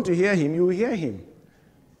 If you want to hear him, you will hear him.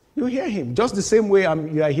 You hear him. Just the same way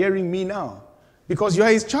you are hearing me now. Because you are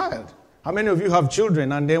his child. How many of you have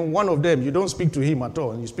children and then one of them, you don't speak to him at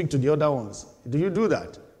all, and you speak to the other ones? Do you do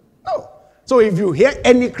that? No. So if you hear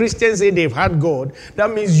any Christian say they've had God,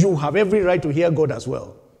 that means you have every right to hear God as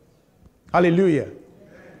well. Hallelujah.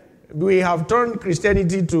 We have turned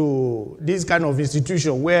Christianity to this kind of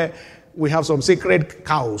institution where we have some sacred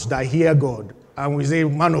cows that hear God. And we say,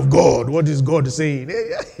 man of God, what is God saying?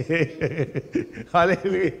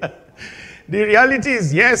 Hallelujah. The reality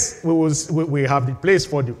is, yes, we have the place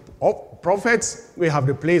for the prophets, we have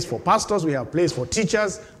the place for pastors, we have place for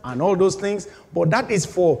teachers and all those things. But that is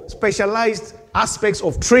for specialized aspects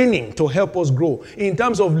of training to help us grow. In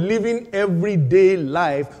terms of living everyday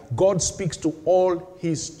life, God speaks to all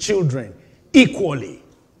his children equally.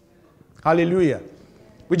 Hallelujah.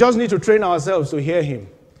 We just need to train ourselves to hear him.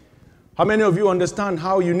 How many of you understand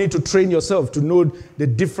how you need to train yourself to know the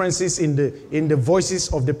differences in the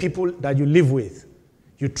voices of the people that you live with?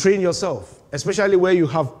 You train yourself, especially where you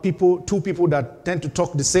have two people that tend to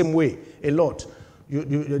talk the same way a lot. You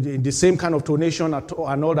the same kind of tonation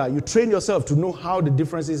and all that. You train yourself to know how the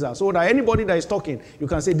differences are. So that anybody that is talking, you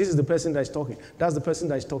can say, this is the person that is talking. That's the person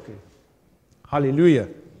that is talking. Hallelujah.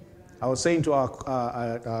 I was saying to I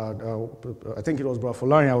think it was Brother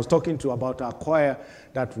Fulani, I was talking to about our choir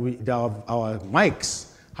that our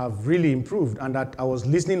mics have really improved, and that I was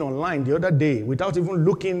listening online the other day without even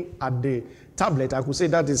looking at the tablet. I could say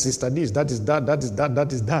that is Sister this, that is that, that is that,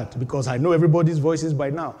 that is that, because I know everybody's voices by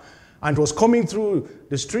now. And it was coming through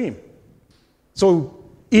the stream. So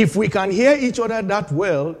if we can hear each other that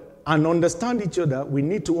well and understand each other, we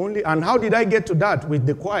need to only... And how did I get to that with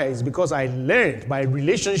the choir? It's because I learned by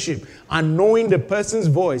relationship and knowing the person's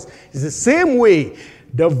voice. It's the same way.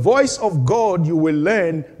 The voice of God you will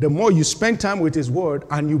learn the more you spend time with his word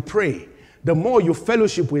and you pray. The more you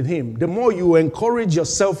fellowship with him, the more you encourage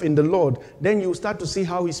yourself in the Lord, then you start to see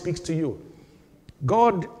how he speaks to you.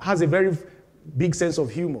 God has a very big sense of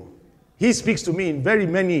humor. He speaks to me in very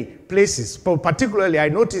many places. But particularly, I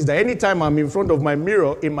notice that anytime I'm in front of my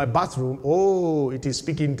mirror in my bathroom, it is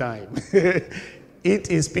speaking time.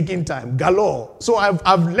 It is speaking time, galore. So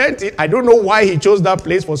I've learned it. I don't know why he chose that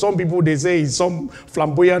place. For some people, they say it's some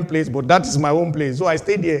flamboyant place, but that is my own place. So I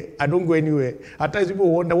stay there. I don't go anywhere. At times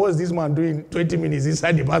people wonder, what's this man doing 20 minutes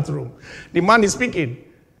inside the bathroom? The man is speaking.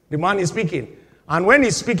 The man is speaking. And when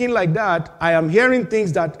he's speaking like that, I am hearing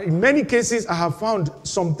things that, in many cases, I have found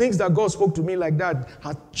some things that God spoke to me like that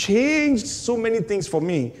have changed so many things for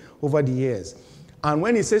me over the years. And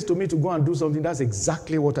when he says to me to go and do something, that's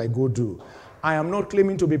exactly what I go do. I am not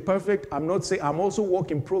claiming to be perfect. I'm not saying I'm also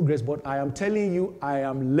work in progress, but I am telling you, I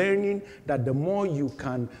am learning that the more you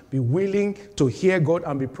can be willing to hear God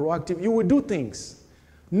and be proactive, you will do things.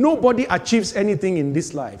 Nobody achieves anything in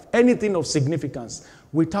this life, anything of significance,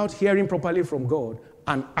 without hearing properly from God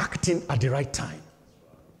and acting at the right time.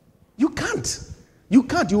 You can't. You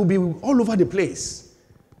can't. You will be all over the place.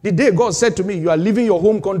 The day God said to me, you are leaving your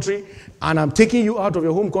home country and I'm taking you out of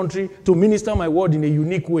your home country to minister my word in a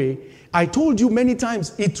unique way, I told you many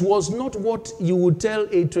times, it was not what you would tell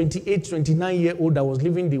a 28, 29-year-old that was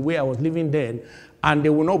living the way I was living then, and they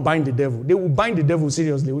will not bind the devil. They will bind the devil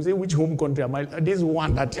seriously. They will say, which home country am I? This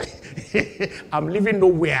one that I'm living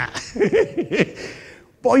nowhere.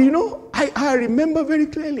 But you know, I remember very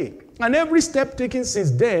clearly. And every step taken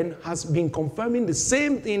since then has been confirming the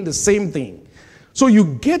same thing. So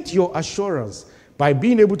you get your assurance by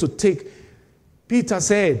being able to take. Peter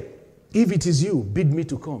said, if it is you, bid me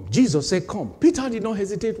to come. Jesus said, come. Peter did not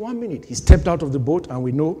hesitate 1 minute. He stepped out of the boat and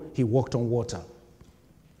we know he walked on water.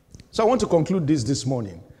 So I want to conclude this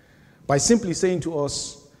morning by simply saying to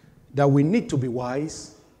us that we need to be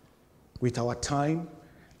wise with our time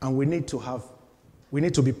and we need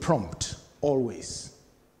to be prompt always.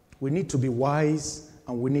 We need to be wise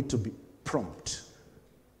and we need to be prompt.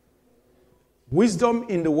 Wisdom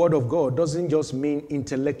in the Word of God doesn't just mean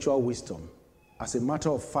intellectual wisdom. As a matter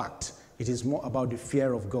of fact, it is more about the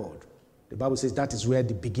fear of God. The Bible says that is where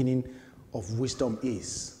the beginning of wisdom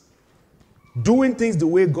is. Doing things the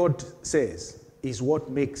way God says is what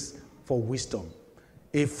makes for wisdom.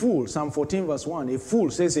 A fool, Psalm 14 verse 1, a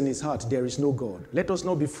fool says in his heart, there is no God. Let us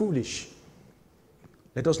not be foolish.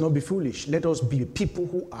 Let us not be foolish. Let us be people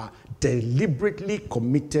who are deliberately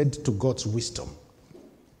committed to God's wisdom.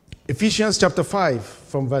 Ephesians chapter 5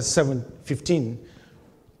 from verse 15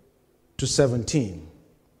 to 17.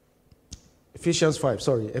 Ephesians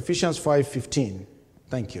 5:15.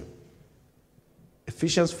 Thank you.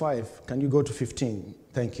 Ephesians 5, can you go to 15?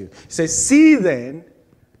 Thank you. It says, see then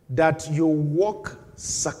that you walk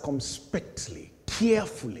circumspectly,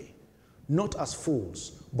 carefully, not as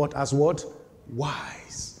fools, but as what?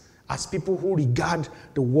 Wise. As people who regard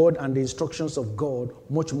the word and the instructions of God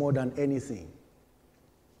much more than anything.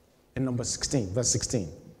 In verse 16.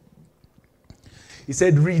 He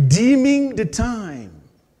said, redeeming the time,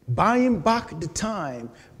 buying back the time,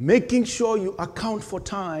 making sure you account for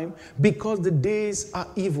time because the days are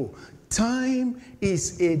evil. Time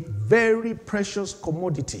is a very precious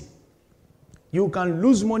commodity. You can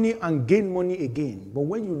lose money and gain money again, but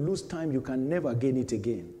when you lose time, you can never gain it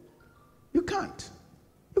again. You can't.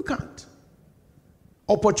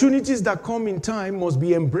 Opportunities that come in time must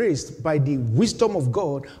be embraced by the wisdom of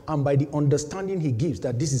God and by the understanding he gives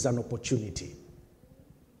that this is an opportunity.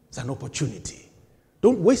 It's an opportunity.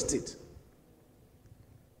 Don't waste it.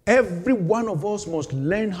 Every one of us must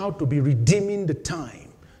learn how to be redeeming the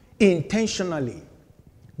time intentionally.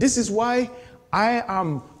 This is why I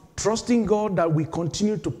am trusting God that we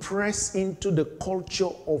continue to press into the culture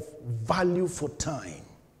of value for time.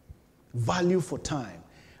 Value for time.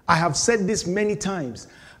 I have said this many times.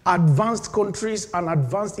 Advanced countries and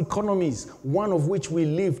advanced economies, one of which we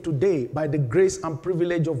live today by the grace and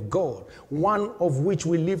privilege of God, one of which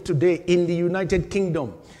we live today in the United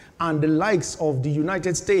Kingdom and the likes of the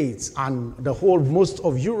United States and the whole most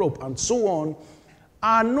of Europe and so on,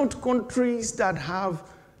 are not countries that have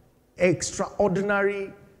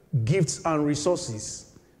extraordinary gifts and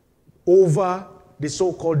resources over the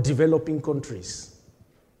so-called developing countries.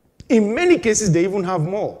 In many cases, they even have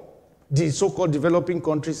more. The so-called developing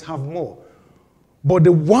countries have more. But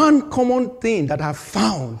the one common thing that I've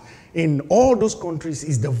found in all those countries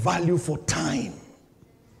is the value for time.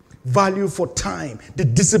 Value for time. The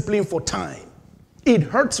discipline for time. It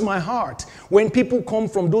hurts my heart when people come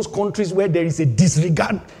from those countries where there is a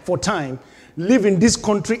disregard for time, live in this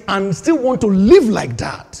country and still want to live like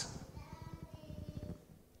that.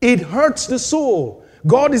 It hurts the soul.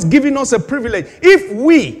 God is giving us a privilege. If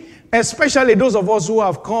we, especially those of us who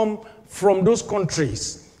have come from those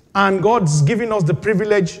countries, and God's giving us the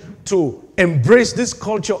privilege to embrace this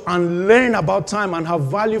culture and learn about time and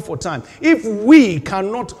have value for time. If we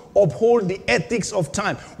cannot uphold the ethics of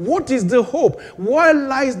time, what is the hope? Where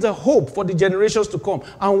lies the hope for the generations to come?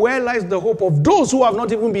 And where lies the hope of those who have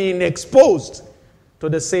not even been exposed to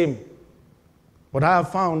the same? But I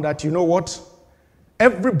have found that, you know what?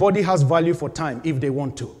 Everybody has value for time if they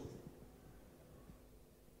want to.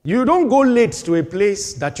 You don't go late to a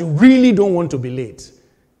place that you really don't want to be late.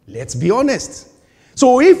 Let's be honest.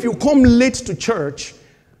 So if you come late to church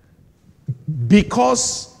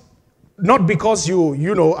because Not because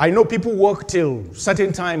I know people work till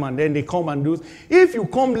certain time and then they come and do. If you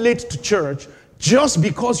come late to church, just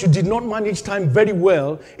because you did not manage time very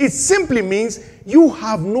well, it simply means you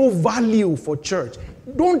have no value for church.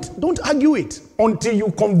 Don't argue it until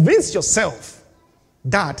you convince yourself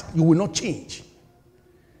that you will not change.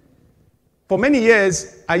 For many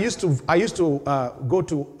years, I used to go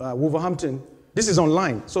to Wolverhampton. This is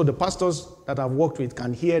online, so the pastors that I've worked with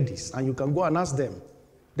can hear this, and you can go and ask them.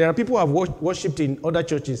 There are people who have worshipped in other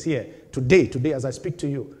churches here today as I speak to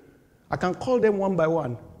you. I can call them one by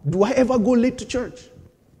one. Do I ever go late to church?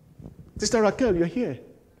 Sister Raquel, you're here.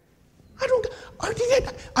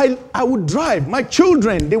 I would drive. My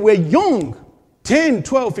children, they were young. 10,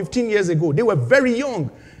 12, 15 years ago. They were very young.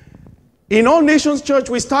 In All Nations Church,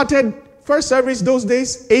 we started first service those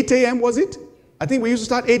days, 8 a.m. was it? I think we used to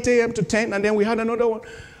start 8 a.m. to 10, and then we had another one.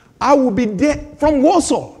 I would be there from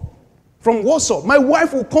Warsaw. My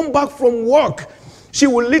wife will come back from work. She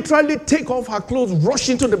will literally take off her clothes, rush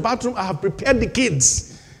into the bathroom. I have prepared the kids.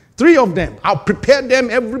 3 of them. I'll prepare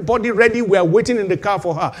them, everybody ready. We are waiting in the car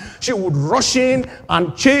for her. She would rush in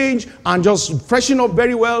and change and just freshen up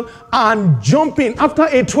very well and jump in after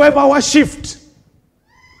a 12-hour shift.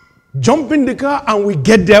 Jump in the car and we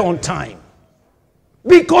get there on time.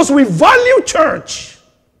 Because we value church.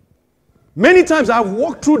 Many times I've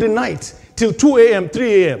walked through the night till 2 a.m.,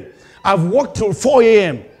 3 a.m. I've walked till 4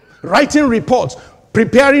 a.m. writing reports,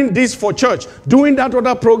 preparing this for church, doing that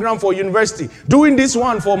other program for university, doing this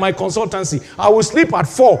one for my consultancy. I will sleep at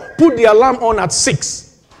 4, put the alarm on at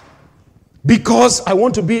 6. Because I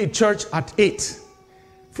want to be at church at 8.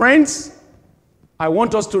 Friends, I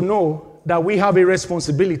want us to know that we have a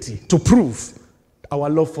responsibility to prove our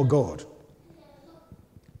love for God.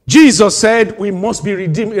 Jesus said we must be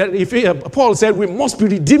redeeming. Paul said we must be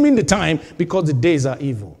redeeming the time because the days are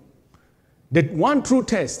evil. The one true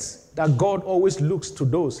test that God always looks to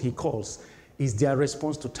those he calls is their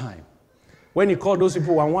response to time. When he called those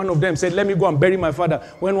people and one of them said, let me go and bury my father.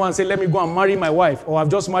 When one said, let me go and marry my wife, or I've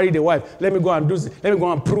just married a wife, let me go and do this, let me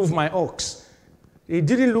go and prove my ox. He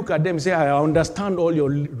didn't look at them and say, I understand all your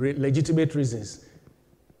legitimate reasons.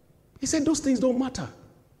 He said, those things don't matter.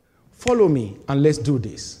 Follow me and let's do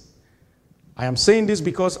this. I am saying this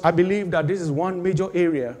because I believe that this is one major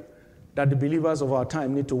area that the believers of our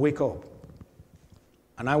time need to wake up.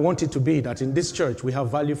 And I want it to be that in this church we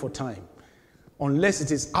have value for time. Unless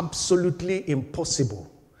it is absolutely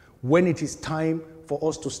impossible, when it is time for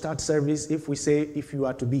us to start service, if we say if you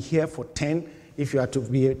are to be here for 10, if you are to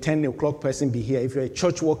be a 10 o'clock person, be here. If you're a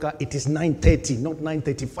church worker, it is 9:30, not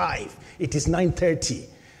 9:35. It is 9:30.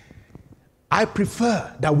 I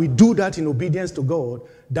prefer that we do that in obedience to God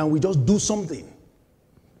than we just do something.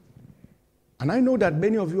 And I know that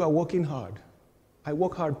many of you are working hard. I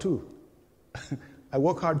work hard too. I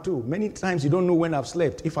work hard too. Many times you don't know when I've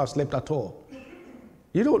slept, if I've slept at all.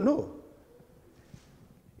 You don't know.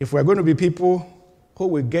 If we're going to be people who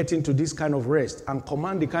will get into this kind of rest and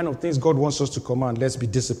command the kind of things God wants us to command, let's be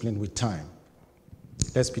disciplined with time.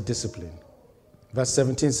 Let's be disciplined. Verse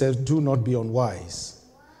 17 says, do not be unwise.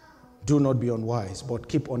 Do not be unwise, but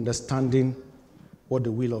keep understanding what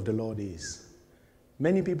the will of the Lord is.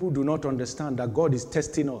 Many people do not understand that God is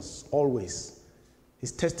testing us always.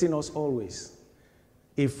 He's testing us always.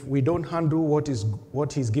 If we don't handle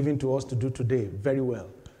what he's giving to us to do today very well,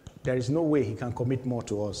 there is no way he can commit more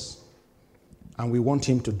to us. And we want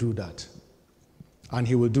him to do that. And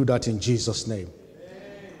he will do that in Jesus' name.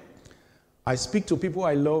 Amen. I speak to people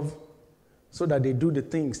I love so that they do the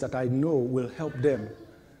things that I know will help them.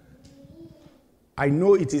 I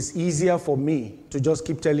know it is easier for me to just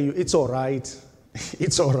keep telling you, it's all right.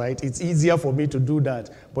 It's all right. It's easier for me to do that,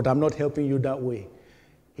 but I'm not helping you that way.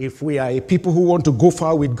 If we are a people who want to go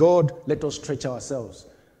far with God, let us stretch ourselves.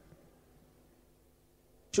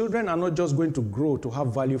 Children are not just going to grow to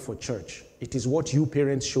have value for church. It is what you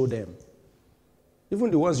parents show them. Even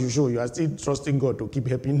the ones you show, you are still trusting God to keep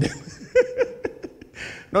helping them.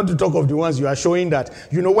 Not to talk of the ones you are showing that.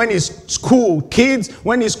 You know, when it's school, kids,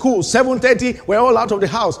 when it's school, 7:30, we're all out of the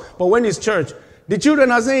house. But when it's church, the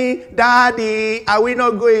children are saying, Daddy, are we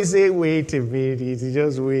not going to say, wait a minute,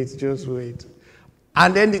 just wait.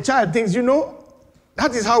 And then the child thinks, you know,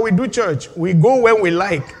 that is how we do church. We go when we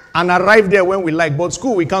like and arrive there when we like. But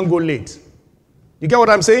school, we can't go late. You get what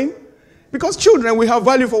I'm saying? Because children, we have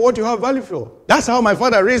value for what you have value for. That's how my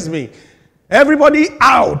father raised me. Everybody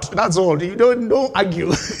out. That's all. You don't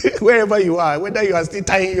argue wherever you are, whether you are still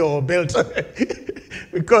tying your belt.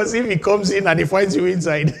 Because if he comes in and he finds you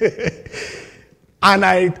inside.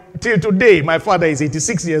 And till today, my father is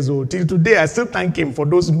 86 years old. Till today, I still thank him for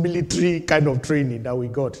those military kind of training that we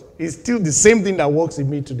got. It's still the same thing that works in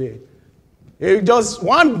me today. Just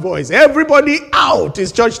one voice. Everybody out.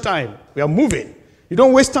 It's church time. We are moving. You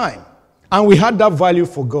don't waste time. And we had that value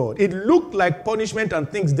for God. It looked like punishment and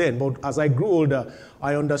things then, but as I grew older,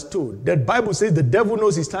 I understood. The Bible says the devil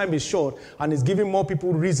knows his time is short and is giving more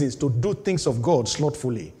people reasons to do things of God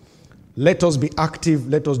slothfully. Let us be active.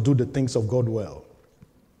 Let us do the things of God well.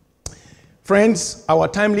 Friends, our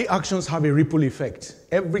timely actions have a ripple effect.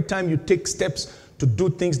 Every time you take steps to do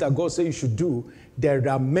things that God says you should do, there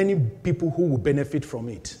are many people who will benefit from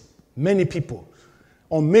it. Many people.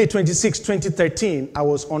 On May 26, 2013, I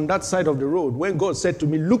was on that side of the road when God said to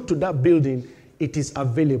me, look to that building, it is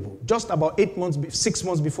available. Just about 6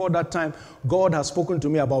 months before that time, God has spoken to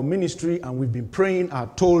me about ministry and we've been praying. I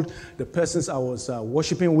told the persons I was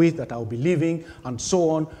worshiping with that I'll be leaving and so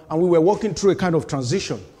on. And we were walking through a kind of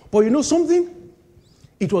transition. But you know something?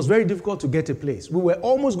 It was very difficult to get a place. We were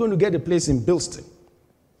almost going to get a place in Bilston,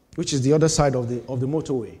 which is the other side of the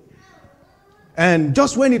motorway. And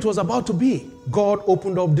just when it was about to be, God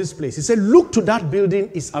opened up this place. He said, look to that building,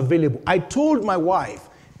 it's available. I told my wife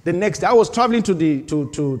the next day, I was traveling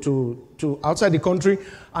to outside the country,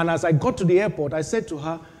 and as I got to the airport, I said to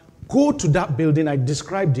her, go to that building. I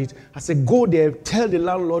described it. I said, go there, tell the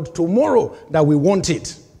landlord tomorrow that we want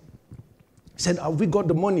it. He said, have we got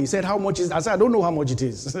the money? He said, how much is it? I said, I don't know how much it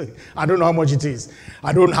is. I don't know how much it is.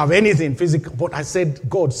 I don't have anything physical. But I said,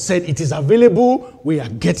 God said it is available. We are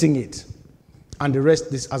getting it. And the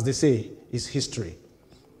rest, as they say, is history.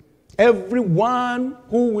 Everyone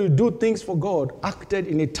who will do things for God acted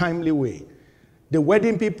in a timely way. The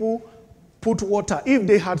wedding people put water. If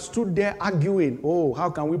they had stood there arguing, oh, how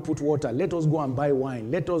can we put water? Let us go and buy wine.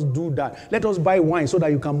 Let us do that. Let us buy wine so that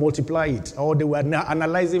you can multiply it. Or they were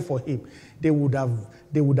analyzing for him. They would have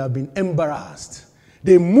been embarrassed.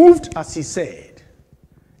 They moved as he said.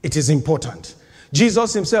 It is important.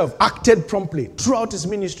 Jesus himself acted promptly throughout his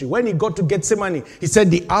ministry. When he got to Gethsemane, he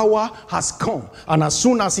said, the hour has come. And as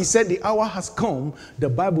soon as he said the hour has come, the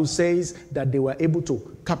Bible says that they were able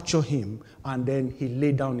to capture him, and then he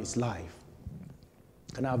laid down his life.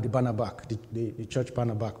 Can I have the banner back, the church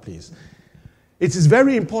banner back, please? It is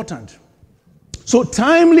very important. So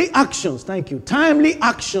timely actions, thank you, timely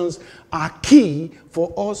actions are key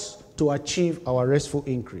for us to achieve our restful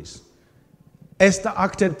increase. Esther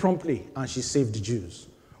acted promptly and she saved the Jews.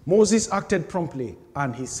 Moses acted promptly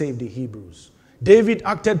and he saved the Hebrews. David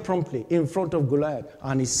acted promptly in front of Goliath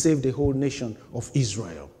and he saved the whole nation of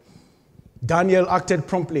Israel. Daniel acted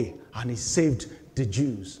promptly and he saved the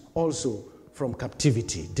Jews also from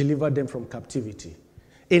captivity, delivered them from captivity.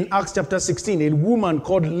 In Acts chapter 16, a woman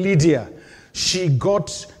called Lydia, she got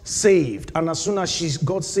saved, and as soon as she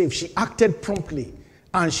got saved, she acted promptly.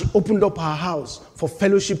 And she opened up her house for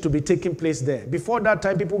fellowship to be taking place there. Before that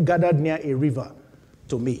time, people gathered near a river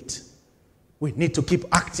to meet. We need to keep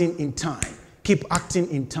acting in time. Keep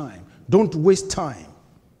acting in time. Don't waste time.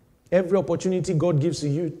 Every opportunity God gives to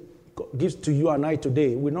you and I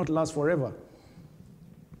today will not last forever.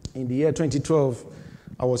 In the year 2012,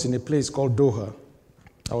 I was in a place called Doha.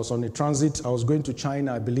 I was on a transit. I was going to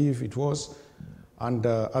China, I believe it was. And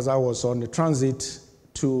as I was on the transit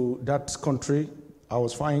to that country, I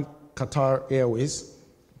was flying Qatar Airways,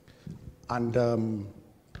 and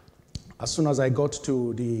as soon as I got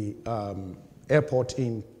to the airport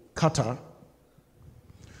in Qatar,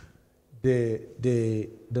 the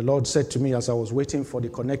Lord said to me as I was waiting for the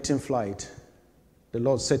connecting flight, the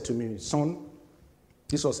Lord said to me, son,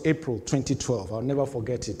 this was April 2012, I'll never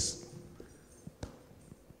forget it. He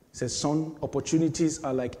says, son, opportunities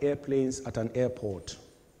are like airplanes at an airport.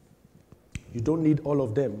 You don't need all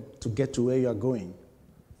of them to get to where you are going,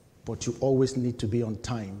 but you always need to be on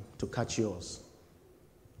time to catch yours.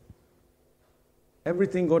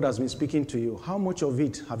 Everything God has been speaking to you, how much of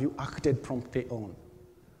it have you acted promptly on?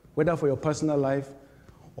 Whether for your personal life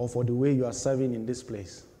or for the way you are serving in this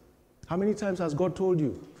place. How many times has God told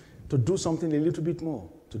you to do something a little bit more,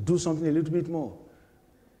 to do something a little bit more?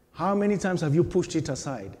 How many times have you pushed it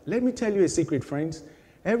aside? Let me tell you a secret, friends.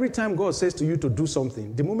 Every time God says to you to do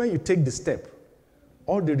something, the moment you take the step,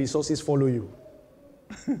 all the resources follow you.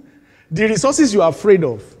 The resources you are afraid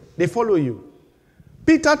of, they follow you.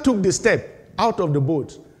 Peter took the step out of the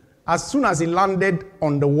boat. As soon as he landed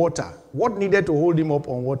on the water, what needed to hold him up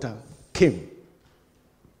on water came.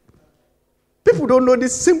 People don't know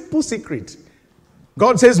this simple secret.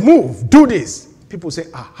 God says, move, do this. People say,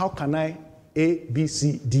 how can I? A, B,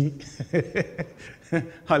 C, D.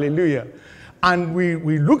 Hallelujah. And we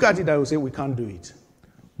look at it and we say, we can't do it.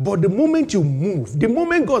 But the moment you move, the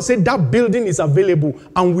moment God said that building is available,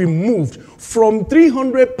 and we moved from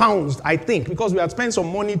 300 pounds, I think, because we had spent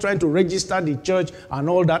some money trying to register the church and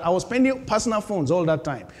all that. I was spending personal funds all that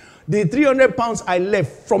time. The 300 pounds I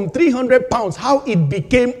left, from 300 pounds, how it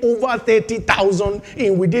became over 30,000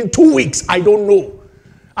 in within 2 weeks, I don't know.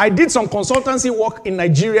 I did some consultancy work in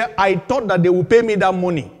Nigeria. I thought that they would pay me that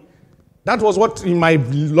money. That was what, in my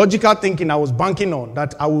logical thinking, I was banking on,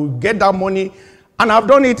 that I will get that money. And I've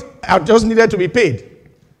done it. I just needed to be paid.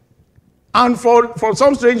 And for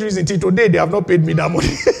some strange reason, till today, they have not paid me that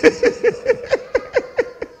money.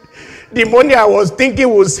 The money I was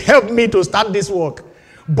thinking would help me to start this work.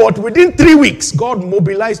 But within 3 weeks, God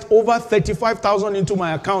mobilized over 35,000 into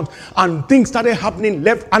my account. And things started happening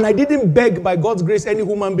left. And I didn't beg, by God's grace, any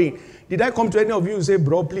human being. Did I come to any of you and say,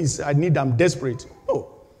 bro, please, I'm desperate? No.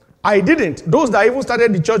 I didn't. Those that even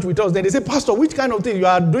started the church with us, then they say, Pastor, which kind of thing? You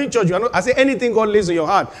are doing church. You are not. I say, anything God lays in your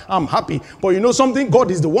heart, I'm happy. But you know something?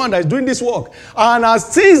 God is the one that is doing this work. And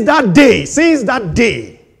since that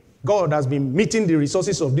day, God has been meeting the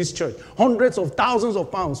resources of this church. Hundreds of thousands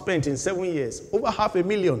of pounds spent in 7 years. Over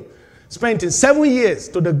 500,000 spent in 7 years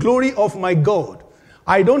to the glory of my God.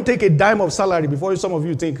 I don't take a dime of salary. Before some of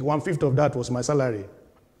you think 1/5 of that was my salary.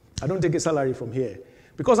 I don't take a salary from here.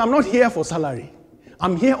 Because I'm not here for salary.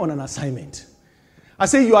 I'm here on an assignment. I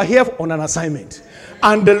say you are here on an assignment.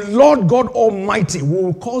 And the Lord God Almighty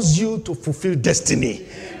will cause you to fulfill destiny.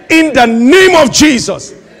 In the name of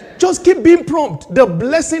Jesus. Just keep being prompt. The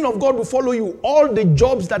blessing of God will follow you. All the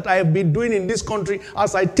jobs that I have been doing in this country,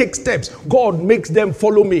 as I take steps, God makes them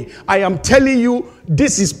follow me. I am telling you,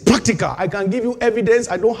 this is practical. I can give you evidence.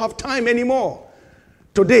 I don't have time anymore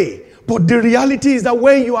today. But the reality is that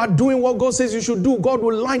when you are doing what God says you should do, God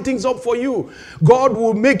will line things up for you. God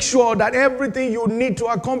will make sure that everything you need to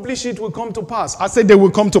accomplish it will come to pass. I said they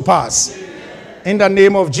will come to pass. In the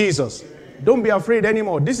name of Jesus. Don't be afraid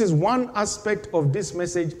anymore. This is one aspect of this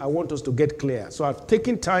message I want us to get clear. So I've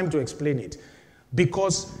taken time to explain it.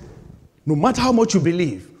 Because no matter how much you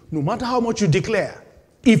believe, no matter how much you declare,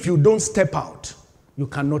 if you don't step out, you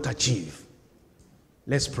cannot achieve.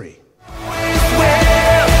 Let's pray.